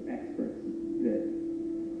those experts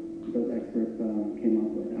came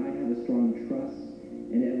up with. I have a strong trust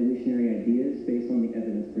in evolutionary ideas based on the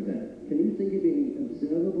evidence presented. Can you think of any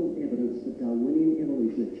observable evidence for Darwinian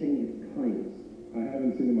evolution, a change of kinds? I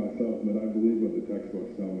haven't seen it myself, but I believe what the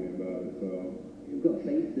textbooks tell me about it, so... You've got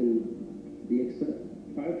faith in the expert?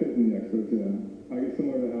 I have faith in the experts, yeah. I guess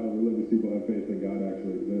similar to how religious people have faith that God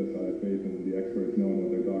actually exists, I have faith in the experts knowing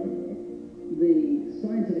what they're talking about. The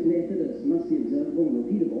scientific method must be observable and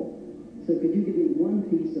repeatable. So could you give me one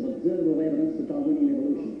piece of observable evidence for Darwinian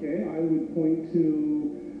evolution? Okay, I would point to,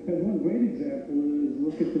 and one great example is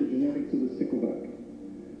look at the genetics of the stickleback.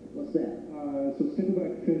 What's that? So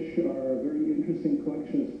stickleback fish are a very interesting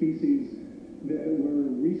collection of species that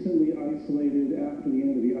were recently isolated after the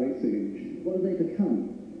end of the Ice Age. What do they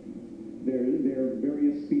become? There are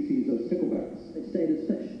various species of sticklebacks. They stayed as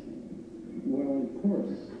fish. Well, of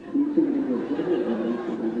course. You think it is observable evidence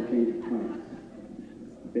that there's a change of kinds.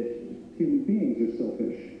 Fish. Human beings are still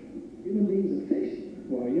fish. Human beings are fish.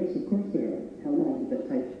 Why, yes, of course they are. How long did that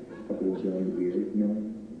take? A couple of billion years,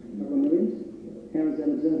 million. A couple of millions? How is that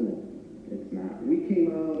observable? It's not. We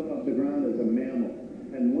came out of the ground as a mammal,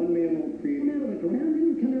 and one mammal created... Come out of the ground?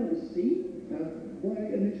 Didn't come out of the sea? Well,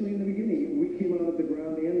 initially in the beginning, we came out of the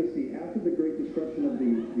ground and the sea after the great destruction of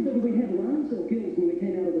the... So did we have lungs or gills when we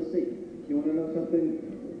came out of the sea? You want to know something?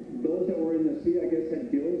 Those that were in the sea, I guess,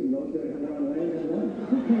 had gills, and those that were on land had lungs.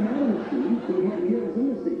 We came out of the sea, we had gills in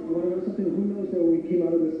the sea. You want to know something? Who knows that we came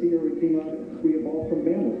out of the sea or we evolved from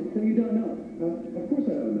mammals? So you don't know? Of course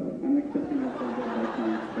I don't know. I'm accepting that for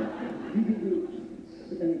you give me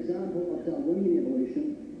an example of Darwinian evolution,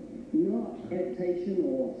 not adaptation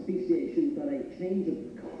or speciation, but a change of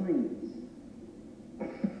kinds.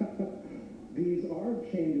 These are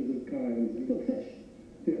changes of kinds. Still fish.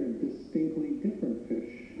 They're distinctly different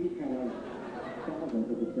fish. You have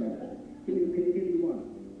thousands of examples. Can you give me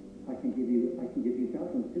one? I can give you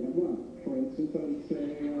thousands. Give me one. For instance, I would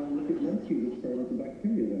say, look at Lenski's experiment with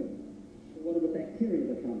bacteria then. What do the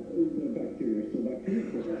bacteria become? The bacteria are still bacteria.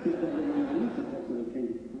 That's not a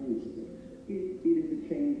change of kinds, is it? It is a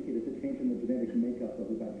change in the genetic makeup of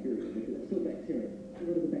the bacteria. It's still bacteria.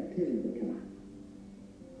 What do the bacteria become?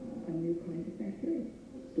 A new kind of bacteria.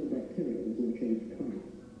 It's still bacteria. There's no change of kinds.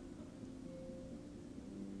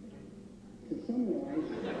 To summarize,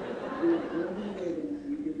 the observable evidence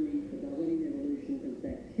you give me for Darwinian evolution is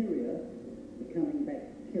bacteria becoming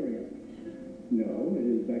bacteria. No, it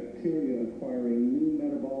is bacteria acquiring new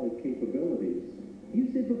metabolic capabilities. You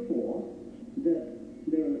said before that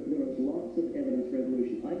there is lots of evidence for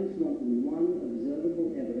evolution. I just want one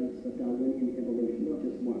observable evidence for Darwinian evolution, not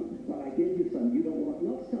just one. But I gave you some. You don't want,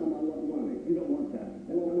 not some, I want one. You don't want that.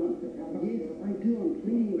 I want one. Yes, I do. I'm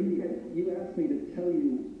pleading with you. You asked me to tell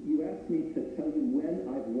you when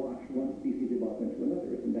I've watched one species evolve into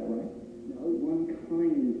another. Isn't that right? No, one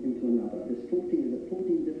kind into another. There's 14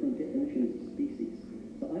 different definitions of species.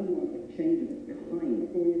 So I want a change of kind.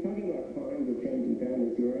 When you're talking about kinds or changing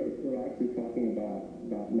families, you're actually talking about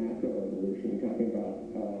macroevolution. You're talking about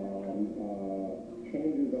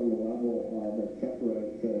changes on the level that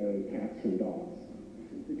separates cats from dogs.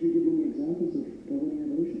 Could you give me examples of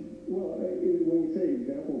Darwinian evolution? Well, when you say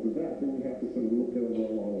examples of that, then you have to sort of look over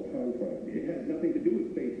a long time frame. It has nothing to do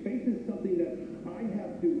with faith. Faith is something that I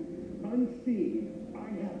have to unseen. I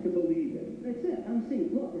have to believe in. That's it.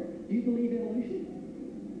 Unseen. Look, do you believe evolution?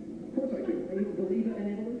 Of course I do. Are you a believer in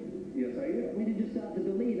evolution? Yes, I am. When did you start to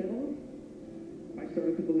believe evolution? I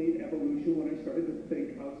started to believe evolution when I started to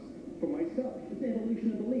think for myself. It's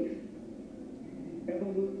evolution of belief.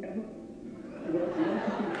 Evolution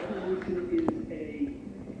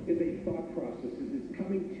is a thought process. It's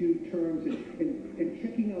coming to terms and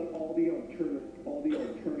checking out all the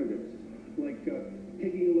alternatives, like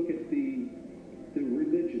taking a look at the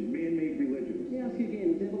religion, man-made religions. Let me ask you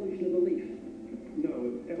again, is evolution a belief?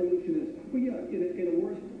 No, evolution is, well, yeah, in a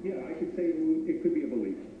word, yeah, I could say it could be a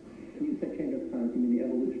belief. When you say change of kinds, you mean the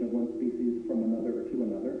evolution of one species from another or to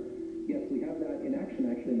another? Yes, we have that in action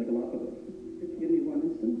actually in the Galapagos. Give me one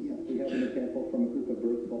instance. Yes, we have an example from a group of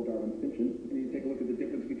birds called Darwin's finches. And you take a look at the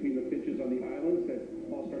difference between the finches on the islands that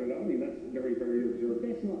all started out. I mean, that's very, very observable.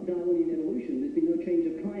 That's not Darwinian evolution. There's been no change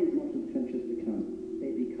of kinds. What do finches become?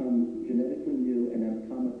 They become genetically new and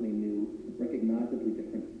anatomically new, recognizably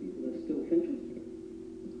different species. They're still finches.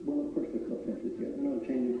 Well, of course they're still finches, yes. No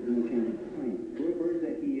change of kind. Birds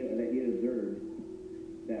that he observed,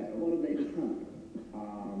 that What have they become?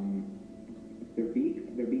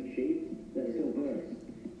 their beak shapes. They're still birds.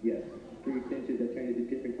 Yes. Three finches that turn into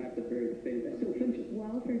different types of birds. They're still finches.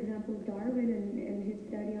 Well, for example, Darwin and his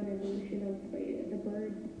study on evolution of the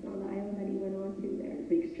birds on the island that he went on to there.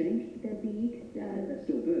 Beaks changed? Their beaks, They're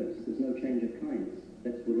still birds. There's no change of kinds.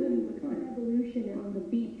 That's within the kind. evolution on the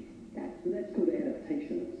beak. So that's called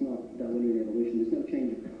adaptation. It's not Darwinian evolution. There's no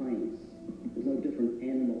change of kinds. There's no different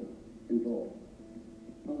animal involved.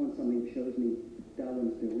 I want something that shows me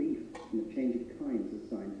Darwin's belief in the change of kinds is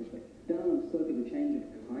scientific. Darwin spoke of a change of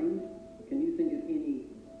kind. Can you think of any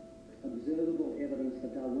observable evidence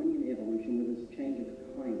for Darwinian evolution with this change of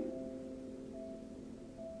kind?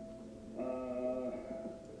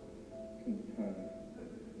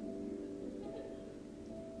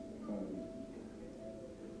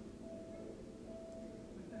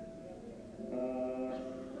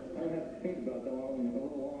 I would have to think about that one a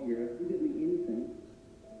little longer. You give me anything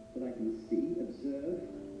that I can see, observe,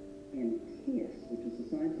 and test, which is the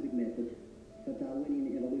scientific method for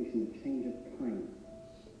Darwinian evolution, change of kind.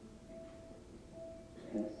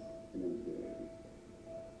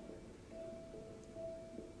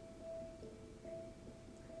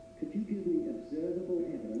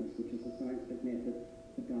 method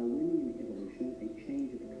for Darwinian evolution a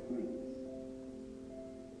change of kinds.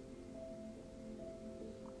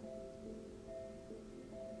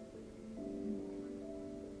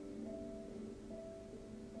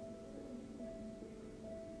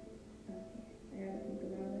 I gotta think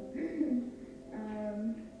about it.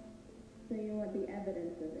 So you want the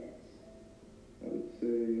evidence of it? I would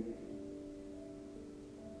say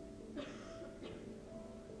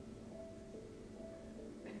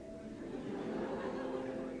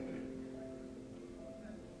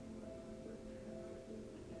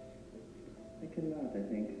I cannot, I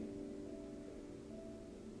think.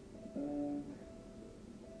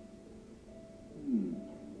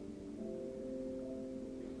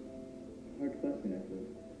 Hard question, actually.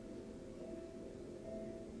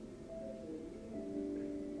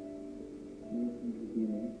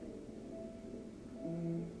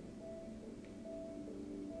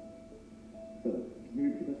 So, can you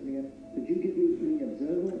repeat that again? Could you give me any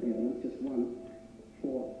observable evidence, just one,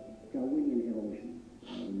 for Darwinian evolution?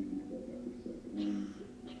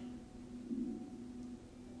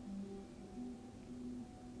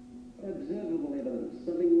 Observable evidence,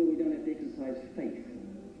 something where we don't have to exercise faith.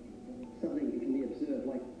 Something that can be observed,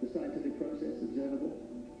 like the scientific process, observable.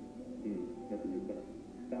 That's a good question.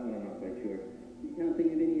 That one I'm not quite sure. You can't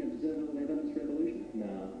think of any observable evidence for evolution?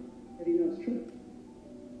 No. How do you know it's true?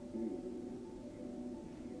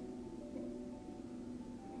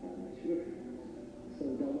 I'm not sure. So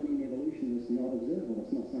Darwinian evolution is not observable,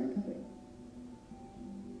 it's not scientific.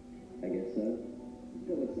 I guess so.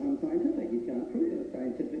 Well, it's unscientific, you can't prove it.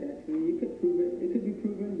 Scientific, actually, you could prove it. It could be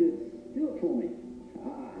proven, just do it for me.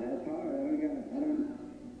 That's hard.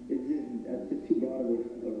 That's just too broad of a...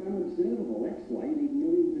 Unobservable, that's why you need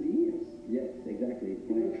millions of years. Yes, exactly.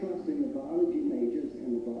 You don't trust in the biology majors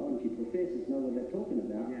and the biology professors know what they're talking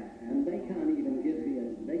about, and they can't even give me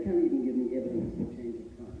evidence for change of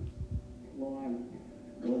kind.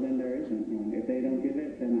 Well, then there isn't one. If they don't give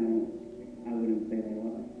it, then I wouldn't say there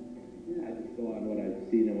wasn't. I just go on what I've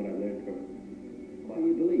seen and what I've learned from What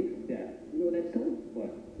do you believe? Yeah. You know what that's called?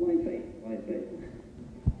 What? Blind faith. Blind faith.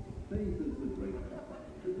 faith is the great power,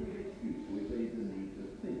 the great excuse to evade the need to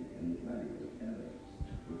think and evaluate evidence,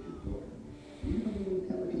 which is joy. Do you believe in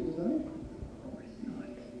intelligent design? Of course not.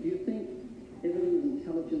 Do you think everything is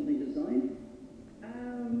intelligently designed?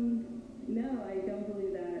 No, I don't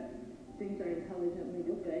believe that things are intelligently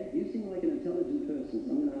designed. Okay, you seem like an intelligent person, so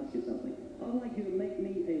I'm going to ask you something. I'd like you to make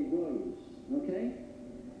me a rose, okay?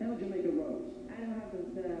 How would you make a rose? I don't have the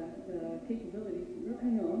capabilities.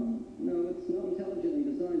 Hang on. No, it's not intelligently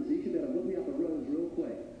designed, so you should be able to whip me up a rose real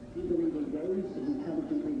quick. Do you believe a rose is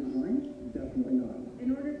intelligently designed? Definitely not.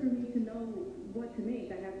 In order for me to know what to make,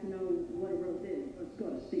 I have to know what a rose is. It's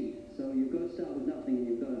got a seed, so you've got to start with nothing and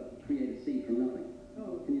you've got to create a seed from nothing.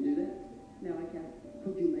 Oh. Can you do that? No, I can't.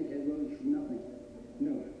 Could you make a rose from nothing?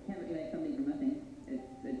 No. Can't really make something from nothing. It's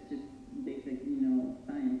just basic,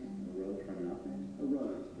 science. A rose from nothing. A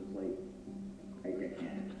rose, just like... I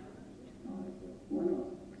can't. Honestly. Why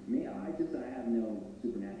not? Me, I have no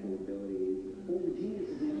supernatural abilities. All the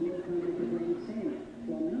geniuses in the world can't make a grain of sand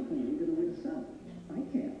from nothing. You're going to win stuff. I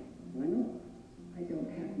can't. Why not? I don't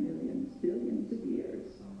have millions, billions of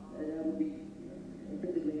years. That would be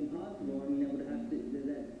physically impossible. I mean, that would have to...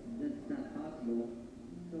 That's not possible.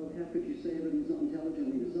 So how could you say everything's not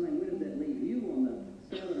intelligently designed? Where does that leave you on the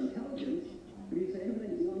scale of intelligence? If you say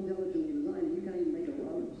everything's not intelligently designed, you can't even make a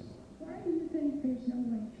rose. Why do you think there's no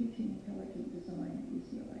one teaching intelligent design at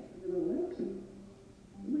UCLA? You're not allowed to.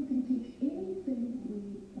 We can teach anything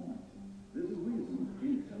we want. There's a reason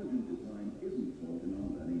intelligent design isn't taught in our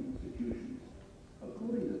learning institutions.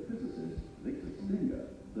 According to physicist Victor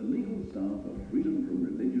Stenger, the legal staff of Freedom from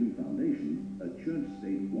Religion Foundation, a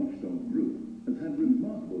church-state watchdog group, has had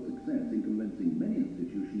remarkable success in convincing many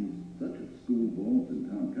institutions, such as school boards and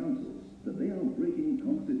town councils, that they are breaking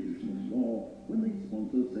constitutional law when they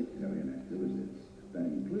sponsor sectarian activities. That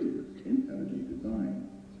includes intelligent design.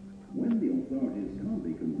 When the authorities can't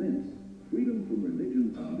be convinced, Freedom from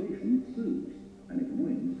Religion Foundation sues, and it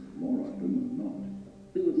wins more often than not.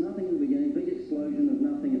 There was nothing in the beginning, big explosion of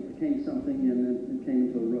nothing, it became something, and then it came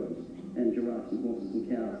into a rose, and giraffes and horses and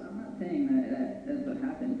cows. I'm not saying that's what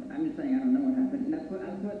happened. I'm just saying I don't know what happened. And that's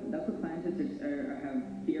what scientists have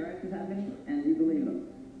theorized is happening, and You believe them?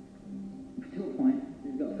 to a point.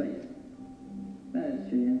 You've got faith. That is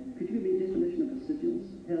true, yeah. Could you give me a definition of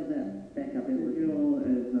fastigials? How's that back up everything? Visual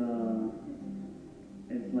is,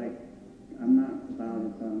 it's like, I'm not a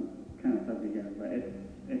biologist, so I'm kind of subject here, but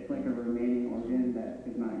it's like a remaining organ that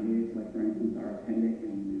is not used, like for instance our appendix.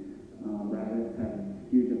 Rabbits have a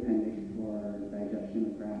huge appendix for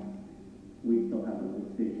digestion of grass. We still have a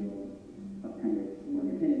vestigial appendix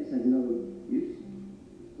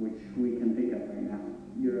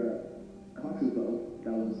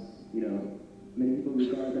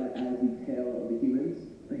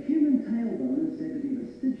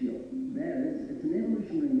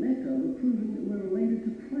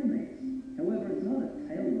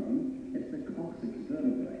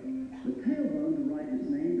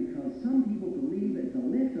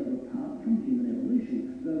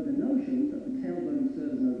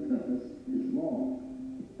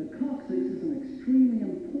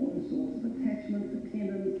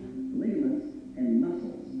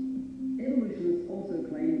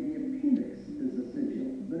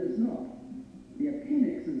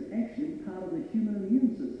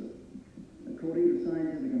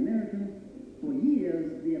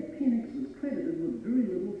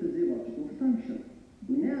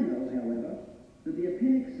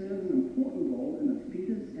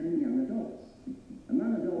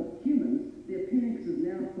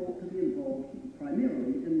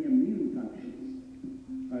primarily in the immune functions.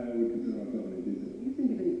 I would consider myself an atheist. Can you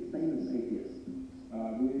think of any famous atheists?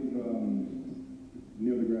 I believe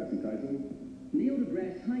Neil deGrasse Tyson. Neil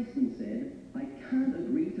deGrasse Tyson said, "I can't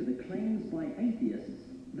agree to the claims by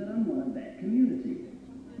atheists that I'm one of that community."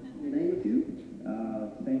 Name a few?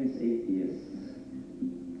 Famous atheists.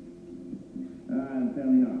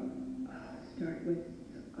 Apparently not. Start with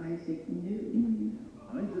Isaac Newton.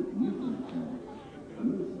 Isaac Newton said, "The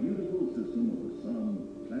most beautiful system of the sun,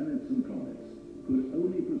 planets and comets could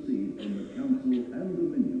only proceed from the counsel and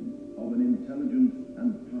dominion of an intelligent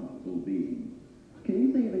and powerful being." Can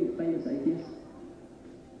you think of any famous atheists?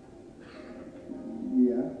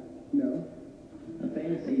 Yeah. No. A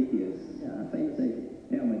famous atheist. Yeah, a famous atheist.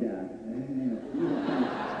 Yeah, my dad.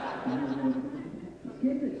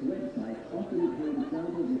 Skeptics' website often include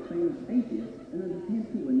examples of famous atheists in an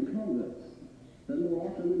attempt to win converts. But more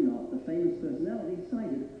often than not, the famous personalities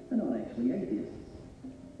cited are not actually atheists.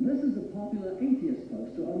 This is a popular atheist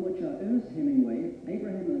poster on which are Ernest Hemingway,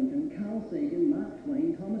 Abraham Lincoln, Carl Sagan, Mark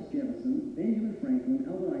Twain, Thomas Jefferson, Benjamin Franklin,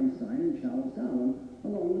 Albert Einstein, and Charles Darwin,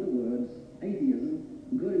 along with the words, "Atheism,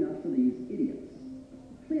 good enough for these idiots."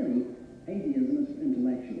 Clearly, atheism is for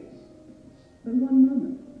intellectuals. But one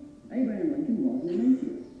moment, Abraham Lincoln wasn't an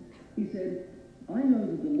atheist. He said, "I know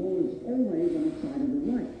that the law is always on the side of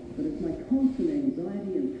the right, but it's my constant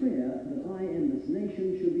anxiety and prayer that I and this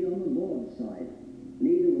nation should be on the Lord's side."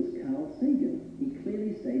 Neither was Carl Sagan. He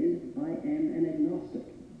clearly stated, "I am an agnostic."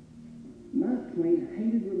 Mark Twain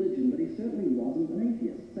hated religion, but he certainly wasn't an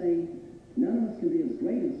atheist, saying, "None of us can be as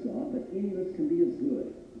great as God, but any of us can be as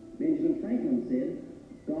good." Benjamin Franklin said,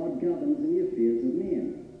 "God governs in the affairs of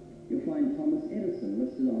men." You'll find Thomas Edison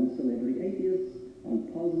listed on Celebrity Atheists, on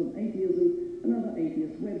Positive Atheism, and other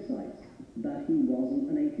atheist websites, but he wasn't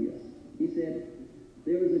an atheist. He said,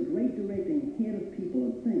 "There is a great directing head of people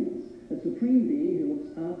and things, a supreme being who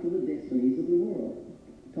looks after the destinies of the world."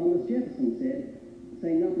 Thomas Jefferson said,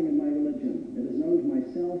 "Say nothing of my religion. It is known to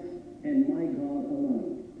myself and my God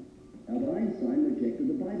alone." Albert Einstein rejected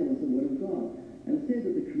the Bible as the Word of God and said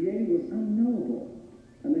that the Creator was unknowable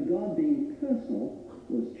and that God, being personal,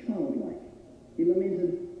 was childlike. He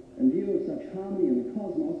lamented, "In view of such harmony in the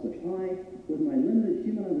cosmos, which I, with my limited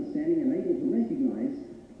human understanding, am able to recognize,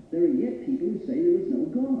 there are yet people who say there is no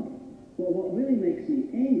God. Well, what really makes me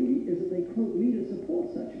angry is that they quote me to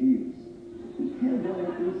support such views." He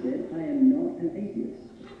categorically said, "I am not an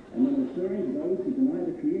atheist." And when referring to those who deny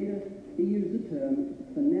the Creator, he used the term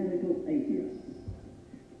fanatical atheists.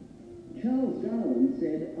 Charles Darwin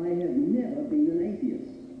said, "I have never been an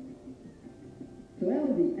atheist." So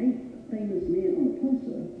out of the 8 famous men on the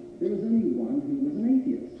poster, there was only one who was an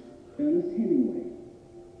atheist, Ernest Hemingway.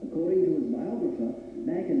 According to his biographer,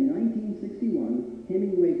 back in 1961,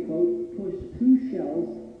 Hemingway, quote, "pushed 2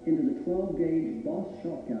 shells into the 12-gauge Boss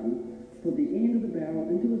shotgun, put the end of the barrel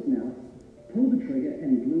into his mouth, pulled the trigger,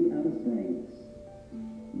 and blew out his brains."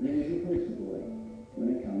 There's your poster boy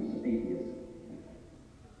when it comes to atheism.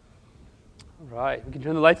 All right, we can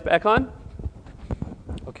turn the lights back on.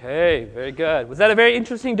 Okay, very good. Was that a very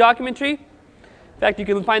interesting documentary? In fact, you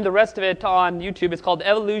can find the rest of it on YouTube. It's called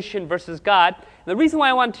Evolution versus God. And the reason why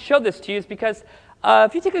I wanted to show this to you is because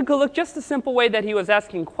if you take a good look, just the simple way that he was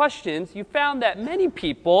asking questions, you found that many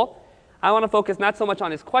people, I want to focus not so much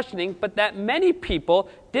on his questioning, but that many people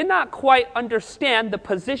did not quite understand the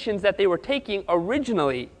positions that they were taking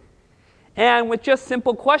originally. And with just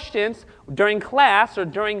simple questions during class or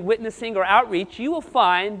during witnessing or outreach, you will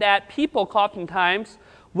find that people oftentimes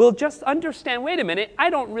will just understand, wait a minute, I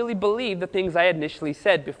don't really believe the things I initially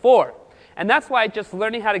said before. And that's why just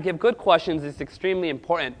learning how to give good questions is extremely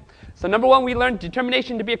important. So number 1, we learned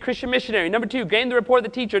determination to be a Christian missionary. Number 2, gain the rapport of the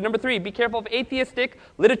teacher. Number 3, be careful of atheistic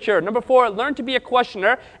literature. Number 4, learn to be a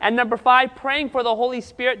questioner. And number 5, praying for the Holy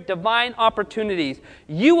Spirit, divine opportunities.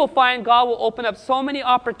 You will find God will open up so many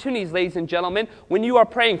opportunities, ladies and gentlemen, when you are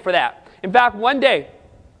praying for that. In fact, one day,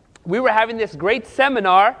 we were having this great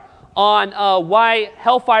seminar on why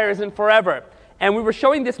hellfire isn't forever. And we were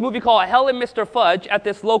showing this movie called Hell and Mr. Fudge at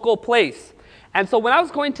this local place. And so when I was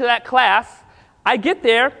going to that class, I get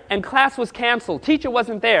there, and class was canceled. Teacher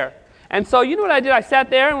wasn't there. And so you know what I did? I sat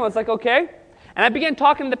there and was like, okay. And I began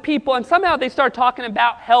talking to people, and somehow they started talking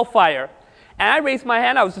about hellfire. And I raised my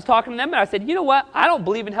hand. I was just talking to them, and I said, you know what? I don't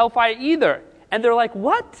believe in hellfire either. And they're like,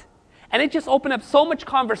 what? And it just opened up so much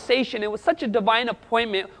conversation. It was such a divine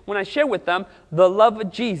appointment when I shared with them the love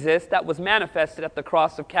of Jesus that was manifested at the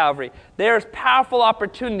cross of Calvary. There's powerful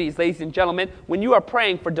opportunities, ladies and gentlemen, when you are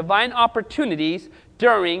praying for divine opportunities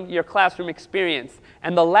during your classroom experience.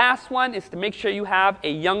 And the last one is to make sure you have a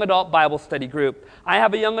young adult Bible study group. I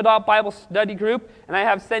have a young adult Bible study group, and I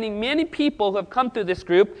have seen many people who have come through this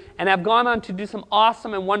group and have gone on to do some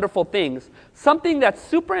awesome and wonderful things. Something that's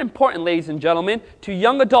super important, ladies and gentlemen, to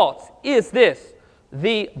young adults is this: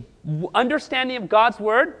 the understanding of God's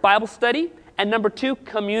Word, Bible study, and number 2,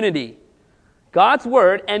 community. God's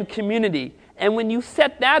Word and community. And when you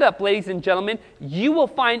set that up, ladies and gentlemen, you will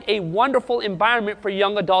find a wonderful environment for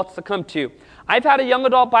young adults to come to. I've had a young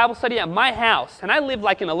adult Bible study at my house, and I live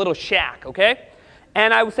like in a little shack, okay?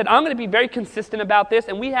 And I said, I'm going to be very consistent about this,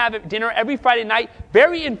 and we have dinner every Friday night,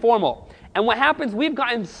 very informal. And what happens, we've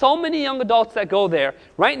gotten so many young adults that go there.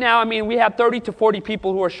 Right now, I mean, we have 30 to 40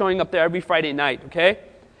 people who are showing up there every Friday night, okay?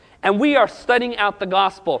 And we are studying out the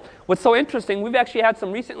gospel. What's so interesting, we've actually had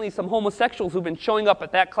recently some homosexuals who've been showing up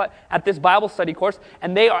at this Bible study course,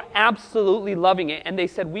 and they are absolutely loving it. And they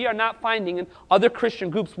said, we are not finding in other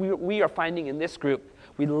Christian groups, we are finding in this group.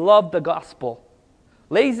 We love the gospel.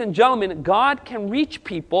 Ladies and gentlemen, God can reach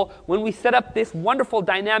people when we set up this wonderful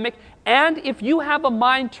dynamic. And if you have a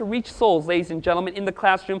mind to reach souls, ladies and gentlemen, in the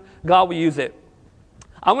classroom, God will use it.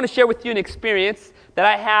 I want to share with you an experience that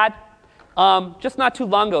I had just not too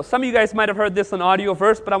long ago. Some of you guys might have heard this on audio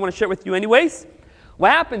verse, but I want to share it with you anyways. What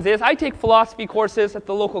happens is I take philosophy courses at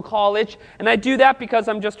the local college, and I do that because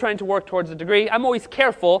I'm just trying to work towards a degree. I'm always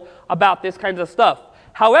careful about this kind of stuff.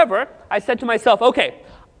 However, I said to myself, okay,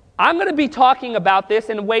 I'm going to be talking about this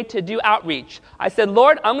in a way to do outreach. I said,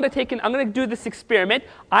 Lord, I'm going to do this experiment.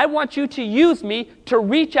 I want you to use me to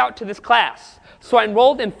reach out to this class. So I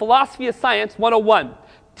enrolled in Philosophy of Science 101.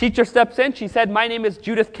 Teacher steps in. She said, my name is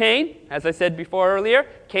Judith Cain, as I said before earlier,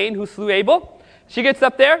 Cain who slew Abel. She gets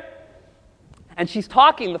up there, and she's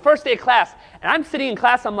talking the first day of class. And I'm sitting in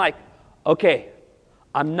class, I'm like, okay,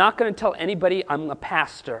 I'm not going to tell anybody I'm a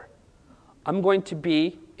pastor. I'm going to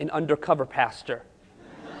be an undercover pastor.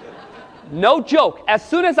 No joke. As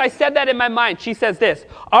soon as I said that in my mind, she says this,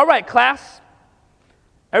 all right, class,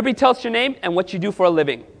 everybody tell us your name and what you do for a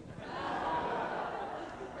living.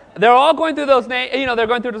 They're all going through those names, they're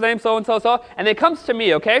going through the names so, and it comes to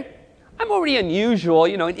me, okay? I'm already unusual,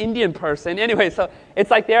 an Indian person. Anyway, so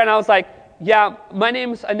it's like there, and I was like, yeah, my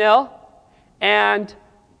name's Anil, and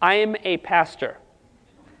I am a pastor.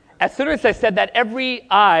 As soon as I said that, every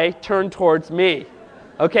eye turned towards me,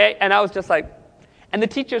 okay? And I was just like, and the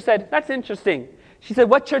teacher said, that's interesting. She said,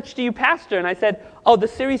 what church do you pastor? And I said, oh, the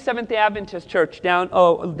Series Seventh-day Adventist church down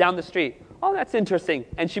the street. Oh, that's interesting.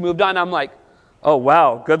 And she moved on. I'm like, oh,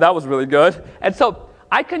 wow, good. That was really good. And so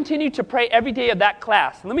I continued to pray every day of that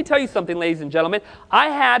class. And let me tell you something, ladies and gentlemen. I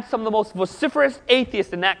had some of the most vociferous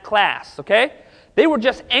atheists in that class, okay? They were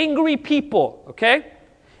just angry people, okay?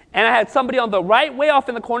 And I had somebody on the right, way off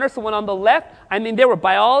in the corner, someone on the left. I mean, they were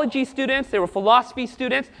biology students. They were philosophy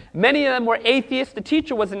students. Many of them were atheists. The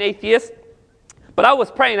teacher was an atheist. But I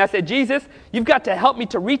was praying. I said, Jesus, you've got to help me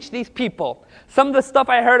to reach these people. Some of the stuff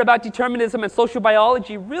I heard about determinism and social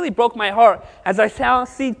biology really broke my heart as I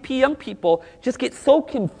see young people just get so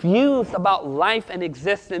confused about life and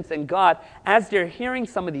existence and God as they're hearing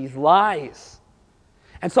some of these lies.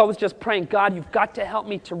 And so I was just praying, God, you've got to help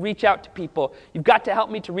me to reach out to people. You've got to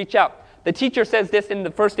help me to reach out. The teacher says this in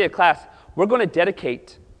the first day of class. We're going to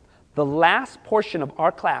dedicate the last portion of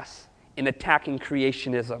our class in attacking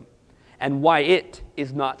creationism and why it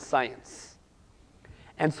is not science.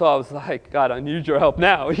 And so I was like, God, I need your help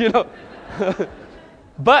now,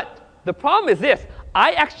 But the problem is this.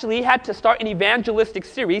 I actually had to start an evangelistic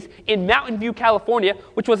series in Mountain View, California,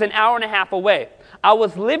 which was an hour and a half away. I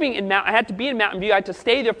was living I had to be in Mountain View. I had to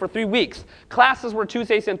stay there for 3 weeks. Classes were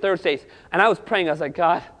Tuesdays and Thursdays. And I was praying. I was like,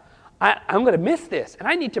 God, I'm going to miss this. And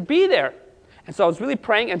I need to be there. And so I was really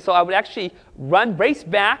praying. And so I would actually race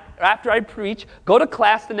back after I preach, go to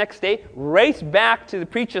class the next day, race back to the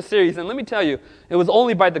preacher series. And let me tell you, it was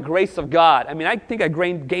only by the grace of God. I mean, I think I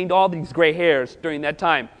gained all these gray hairs during that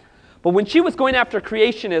time. But when she was going after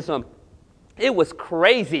creationism, it was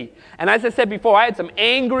crazy. And as I said before, I had some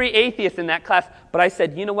angry atheists in that class. But I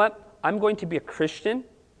said, you know what? I'm going to be a Christian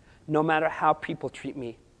no matter how people treat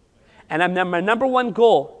me. And my number one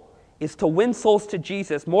goal is to win souls to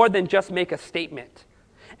Jesus more than just make a statement.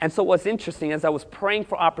 And so what's interesting is I was praying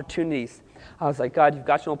for opportunities. I was like, God, you've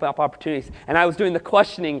got to open up opportunities. And I was doing the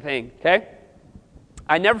questioning thing, okay?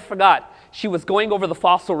 I never forgot. She was going over the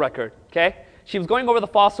fossil record, okay? She was going over the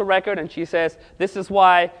fossil record, and she says, this is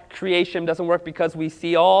why creation doesn't work, because we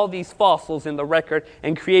see all these fossils in the record,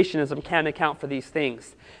 and creationism can't account for these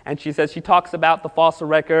things. And she says, she talks about the fossil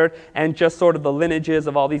record and just sort of the lineages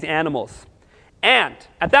of all these animals. And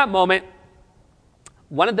at that moment,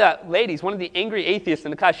 one of the angry atheists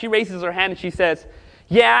in the class, she raises her hand and she says,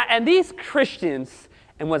 Yeah, and these Christians,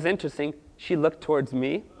 and what's interesting, she looked towards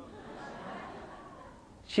me.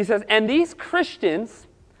 She says, and these Christians,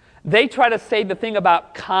 they try to say the thing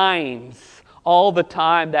about kinds all the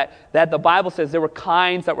time, that the Bible says there were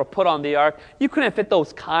kinds that were put on the ark. You couldn't fit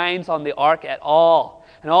those kinds on the ark at all,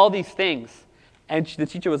 and all these things. And the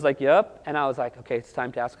teacher was like, yep. And I was like, okay, it's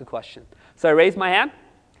time to ask a question. So I raised my hand.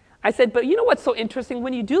 I said, but you know what's so interesting?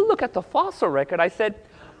 When you do look at the fossil record, I said,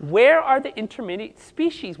 where are the intermediate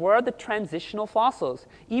species? Where are the transitional fossils?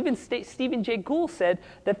 Even Stephen Jay Gould said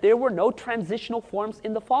that there were no transitional forms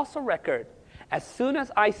in the fossil record. As soon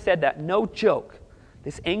as I said that, no joke,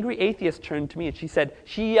 this angry atheist turned to me and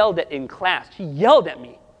she yelled at in class. She yelled at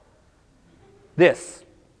me. This.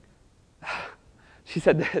 She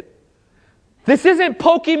said, this isn't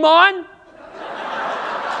Pokemon.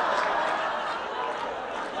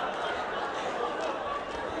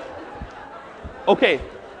 Okay.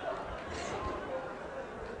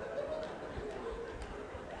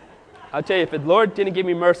 I'll tell you, if the Lord didn't give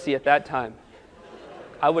me mercy at that time,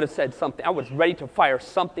 I would have said something. I was ready to fire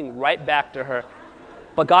something right back to her.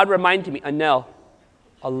 But God reminded me, Anil,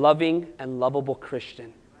 a loving and lovable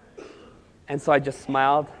Christian. And so I just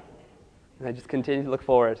smiled, and I just continued to look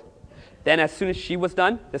forward. Then as soon as she was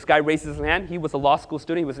done, this guy raises his hand. He was a law school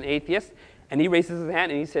student. He was an atheist. And he raises his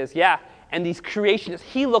hand, and he says, yeah. And these creationists,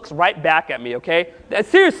 he looks right back at me, okay?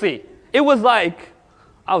 Seriously. It was like,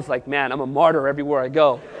 I was like, man, I'm a martyr everywhere I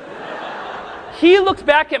go. He looks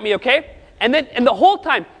back at me, okay? And the whole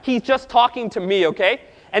time, he's just talking to me, okay?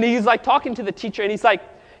 And he's like talking to the teacher, and he's like,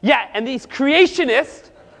 yeah, and these creationists,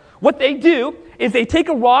 what they do is they take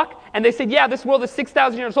a rock, and they say, yeah, this world is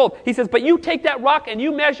 6,000 years old. He says, but you take that rock, and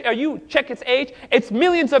you measure, or you check its age, it's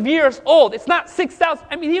millions of years old. It's not 6,000.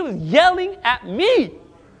 I mean, he was yelling at me.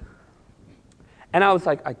 And I was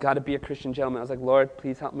like, I got to be a Christian gentleman. I was like, Lord,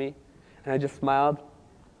 please help me. And I just smiled,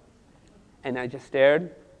 and I just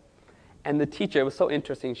stared. And the teacher, it was so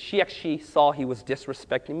interesting, she actually saw he was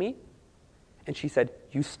disrespecting me, and she said,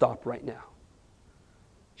 you stop right now.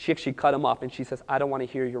 She actually cut him off, and she says, I don't want to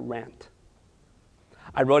hear your rant.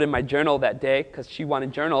 I wrote in my journal that day, because she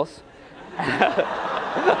wanted journals. I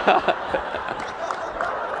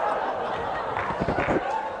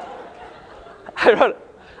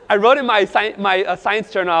wrote in my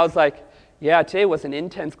science journal, I was like, yeah, today was an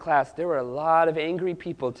intense class. There were a lot of angry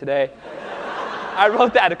people today. I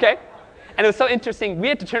wrote that, okay? And it was so interesting. We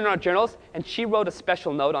had to turn in our journals, and she wrote a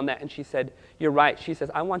special note on that, and she said, you're right. She says,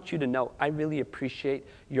 I want you to know, I really appreciate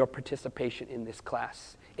your participation in this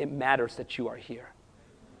class. It matters that you are here.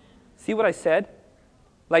 See what I said?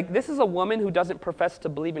 Like, this is a woman who doesn't profess to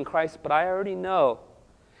believe in Christ, but I already know.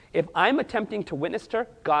 If I'm attempting to witness to her,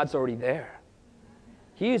 God's already there.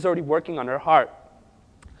 He is already working on her heart.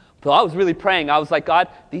 So I was really praying. I was like, God,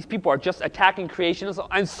 these people are just attacking creation.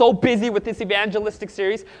 I'm so busy with this evangelistic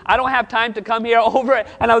series. I don't have time to come here over it.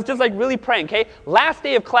 And I was just like really praying, okay? Last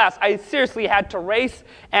day of class, I seriously had to race.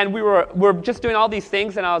 And we were just doing all these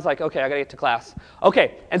things. And I was like, okay, I got to get to class.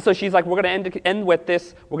 Okay. And so she's like, we're going to end with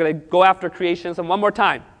this. We're going to go after creationism one more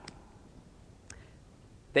time.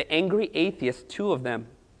 The angry atheists, two of them,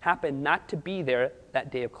 happened not to be there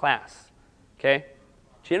that day of class. Okay?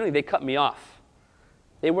 Generally, they cut me off.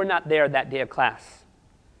 They were not there that day of class.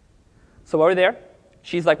 So while we're there,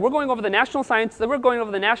 she's like, we're going over the National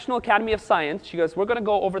Academy of Science. She goes, we're going to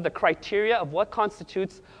go over the criteria of what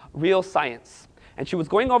constitutes real science. And she was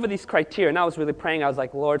going over these criteria, and I was really praying. I was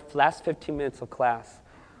like, Lord, last 15 minutes of class.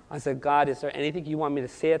 I said, God, is there anything you want me to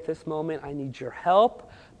say at this moment? I need your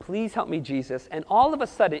help. Please help me, Jesus. And all of a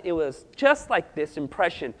sudden, it was just like this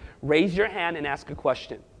impression. Raise your hand and ask a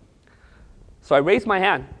question. So I raised my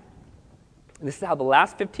hand. And this is how the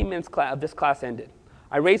last 15 minutes of this class ended.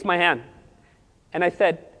 I raised my hand, and I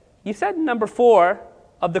said, you said number 4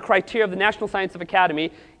 of the criteria of the National Science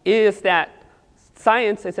Academy is that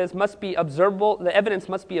science, it says, must be observable, the evidence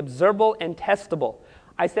must be observable and testable.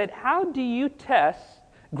 I said, how do you test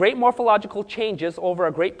great morphological changes over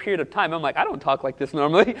a great period of time? I'm like, I don't talk like this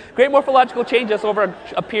normally. Great morphological changes over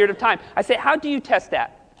a period of time. I said, how do you test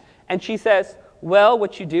that? And she says, well,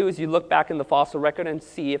 what you do is you look back in the fossil record and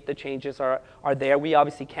see if the changes are there. We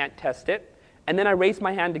obviously can't test it. And then I raised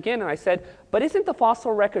my hand again and I said, but isn't the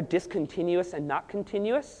fossil record discontinuous and not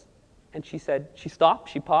continuous? And she said, she stopped,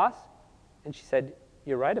 she paused, and she said,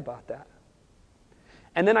 you're right about that.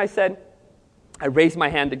 And then I raised my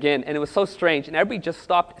hand again, and it was so strange, and everybody just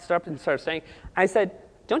stopped and started saying, I said,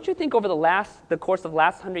 don't you think over the course of the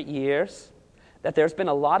last 100 years that there's been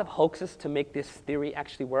a lot of hoaxes to make this theory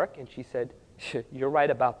actually work? And she said, you're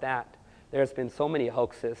right about that. There's been so many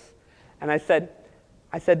hoaxes. And I said,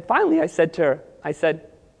 finally, I said to her,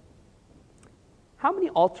 how many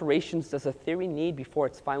alterations does a theory need before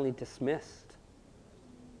it's finally dismissed?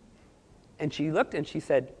 And she looked and she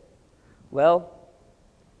said, well,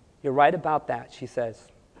 you're right about that, she says.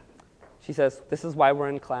 She says, this is why we're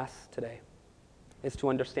in class today, is to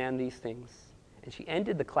understand these things. And she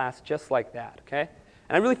ended the class just like that, okay?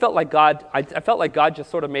 And I really felt like God, I felt like God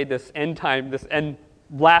just sort of made this end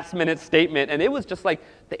last-minute statement, and it was just like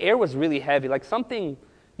the air was really heavy, like something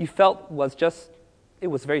you felt was just, it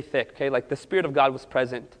was very thick, okay? Like the Spirit of God was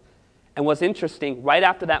present. And what's interesting, right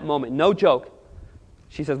after that moment, no joke,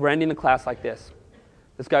 she says, we're ending the class like this.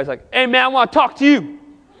 This guy's like, hey man, I want to talk to you.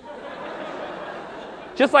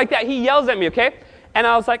 Just like that, he yells at me, okay? And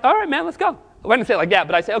I was like, all right, man, let's go. I didn't say it like that,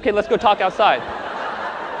 but I said, okay, let's go talk outside.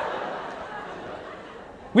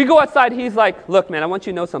 We go outside, he's like, look, man, I want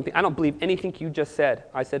you to know something. I don't believe anything you just said.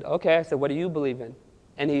 I said, okay. I said, what do you believe in?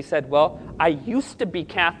 And he said, well, I used to be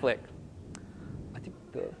Catholic. I think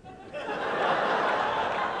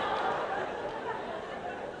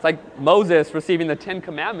it's like Moses receiving the 10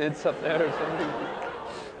 Commandments up there or something.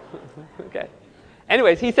 Okay.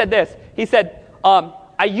 Anyways, he said this. He said,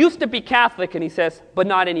 I used to be Catholic, and he says, but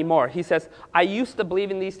not anymore. He says, I used to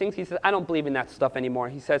believe in these things. He says, I don't believe in that stuff anymore.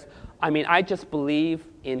 He says, I just believe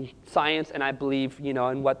in science, and I believe,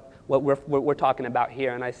 in what we're talking about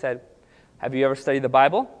here. And I said, have you ever studied the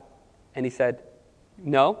Bible? And he said,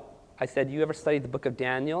 no. I said, you ever studied the book of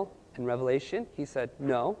Daniel and Revelation? He said,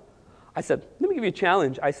 no. I said, let me give you a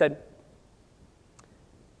challenge. I said,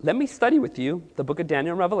 let me study with you the book of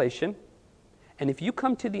Daniel and Revelation. And if you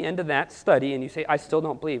come to the end of that study and you say, I still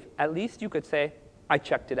don't believe, at least you could say, I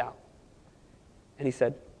checked it out. And he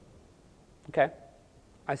said, okay.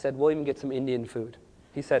 I said, we'll even get some Indian food.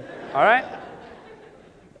 He said, all right.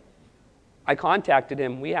 I contacted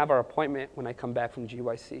him. We have our appointment when I come back from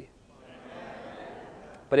GYC.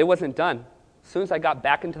 But it wasn't done. As soon as I got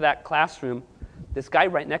back into that classroom, this guy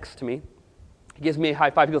right next to me, he gives me a high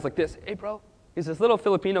five. He goes like this, hey, bro. He's this little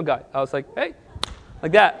Filipino guy. I was like, hey,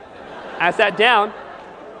 like that. I sat down,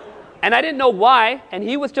 and I didn't know why, and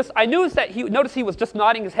he was just, I knew that noticed he was just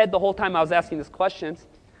nodding his head the whole time I was asking these questions.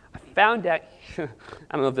 I found out, I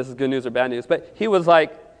don't know if this is good news or bad news, but he was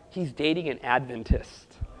like, he's dating an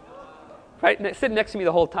Adventist, right? Sitting next to me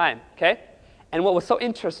the whole time, okay? And what was so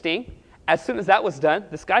interesting, as soon as that was done,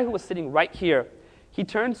 this guy who was sitting right here, he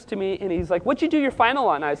turns to me, and he's like, what'd you do your final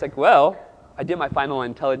on? I was like, well, I did my final on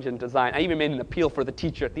intelligent design. I even made an appeal for the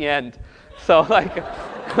teacher at the end. So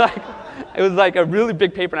it was like a really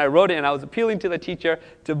big paper, and I wrote it, and I was appealing to the teacher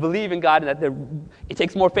to believe in God, and that it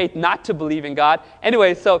takes more faith not to believe in God.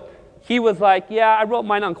 Anyway, so he was like, yeah, I wrote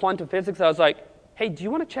mine on quantum physics. I was like, hey, do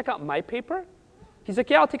you want to check out my paper? He's like,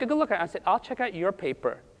 yeah, I'll take a good look at it. I said, I'll check out your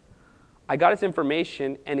paper. I got his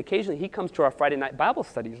information, and occasionally he comes to our Friday night Bible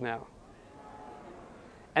studies now.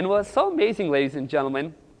 And what's so amazing, ladies and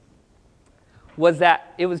gentlemen, was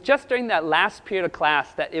that it was just during that last period of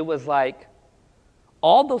class that it was like,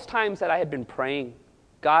 all those times that I had been praying,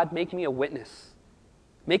 God, make me a witness.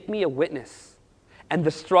 Make me a witness. And the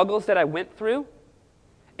struggles that I went through,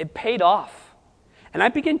 it paid off. And I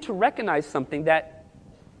began to recognize something, that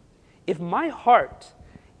if my heart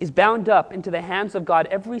is bound up into the hands of God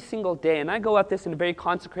every single day, and I go at this in a very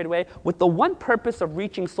consecrated way with the one purpose of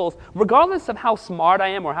reaching souls, regardless of how smart I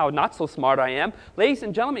am or how not so smart I am, ladies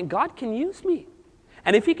and gentlemen, God can use me.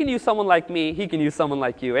 And if he can use someone like me, he can use someone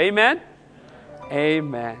like you. Amen?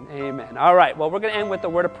 Amen. Amen. All right, well, we're going to end with a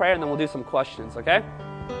word of prayer, and then we'll do some questions, okay?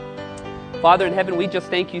 Father in heaven, we just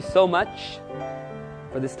thank you so much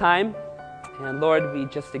for this time. And Lord, we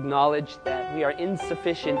just acknowledge that we are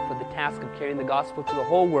insufficient for the task of carrying the gospel to the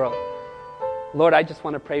whole world. Lord, I just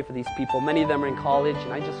want to pray for these people. Many of them are in college,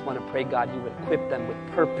 and I just want to pray, God, you would equip them with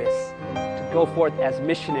purpose to go forth as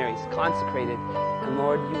missionaries, consecrated. And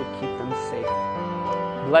Lord, you would keep them safe.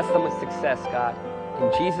 Bless them with success, God.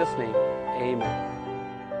 In Jesus' name, amen.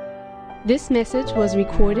 This message was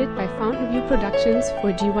recorded by Fountain View Productions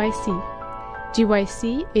for GYC.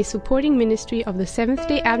 GYC, a supporting ministry of the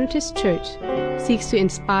Seventh-day Adventist Church, seeks to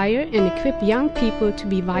inspire and equip young people to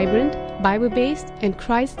be vibrant, Bible-based, and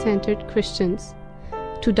Christ-centered Christians.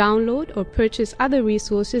 To download or purchase other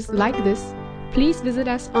resources like this, please visit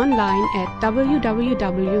us online at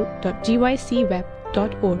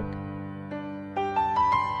www.gycweb.org.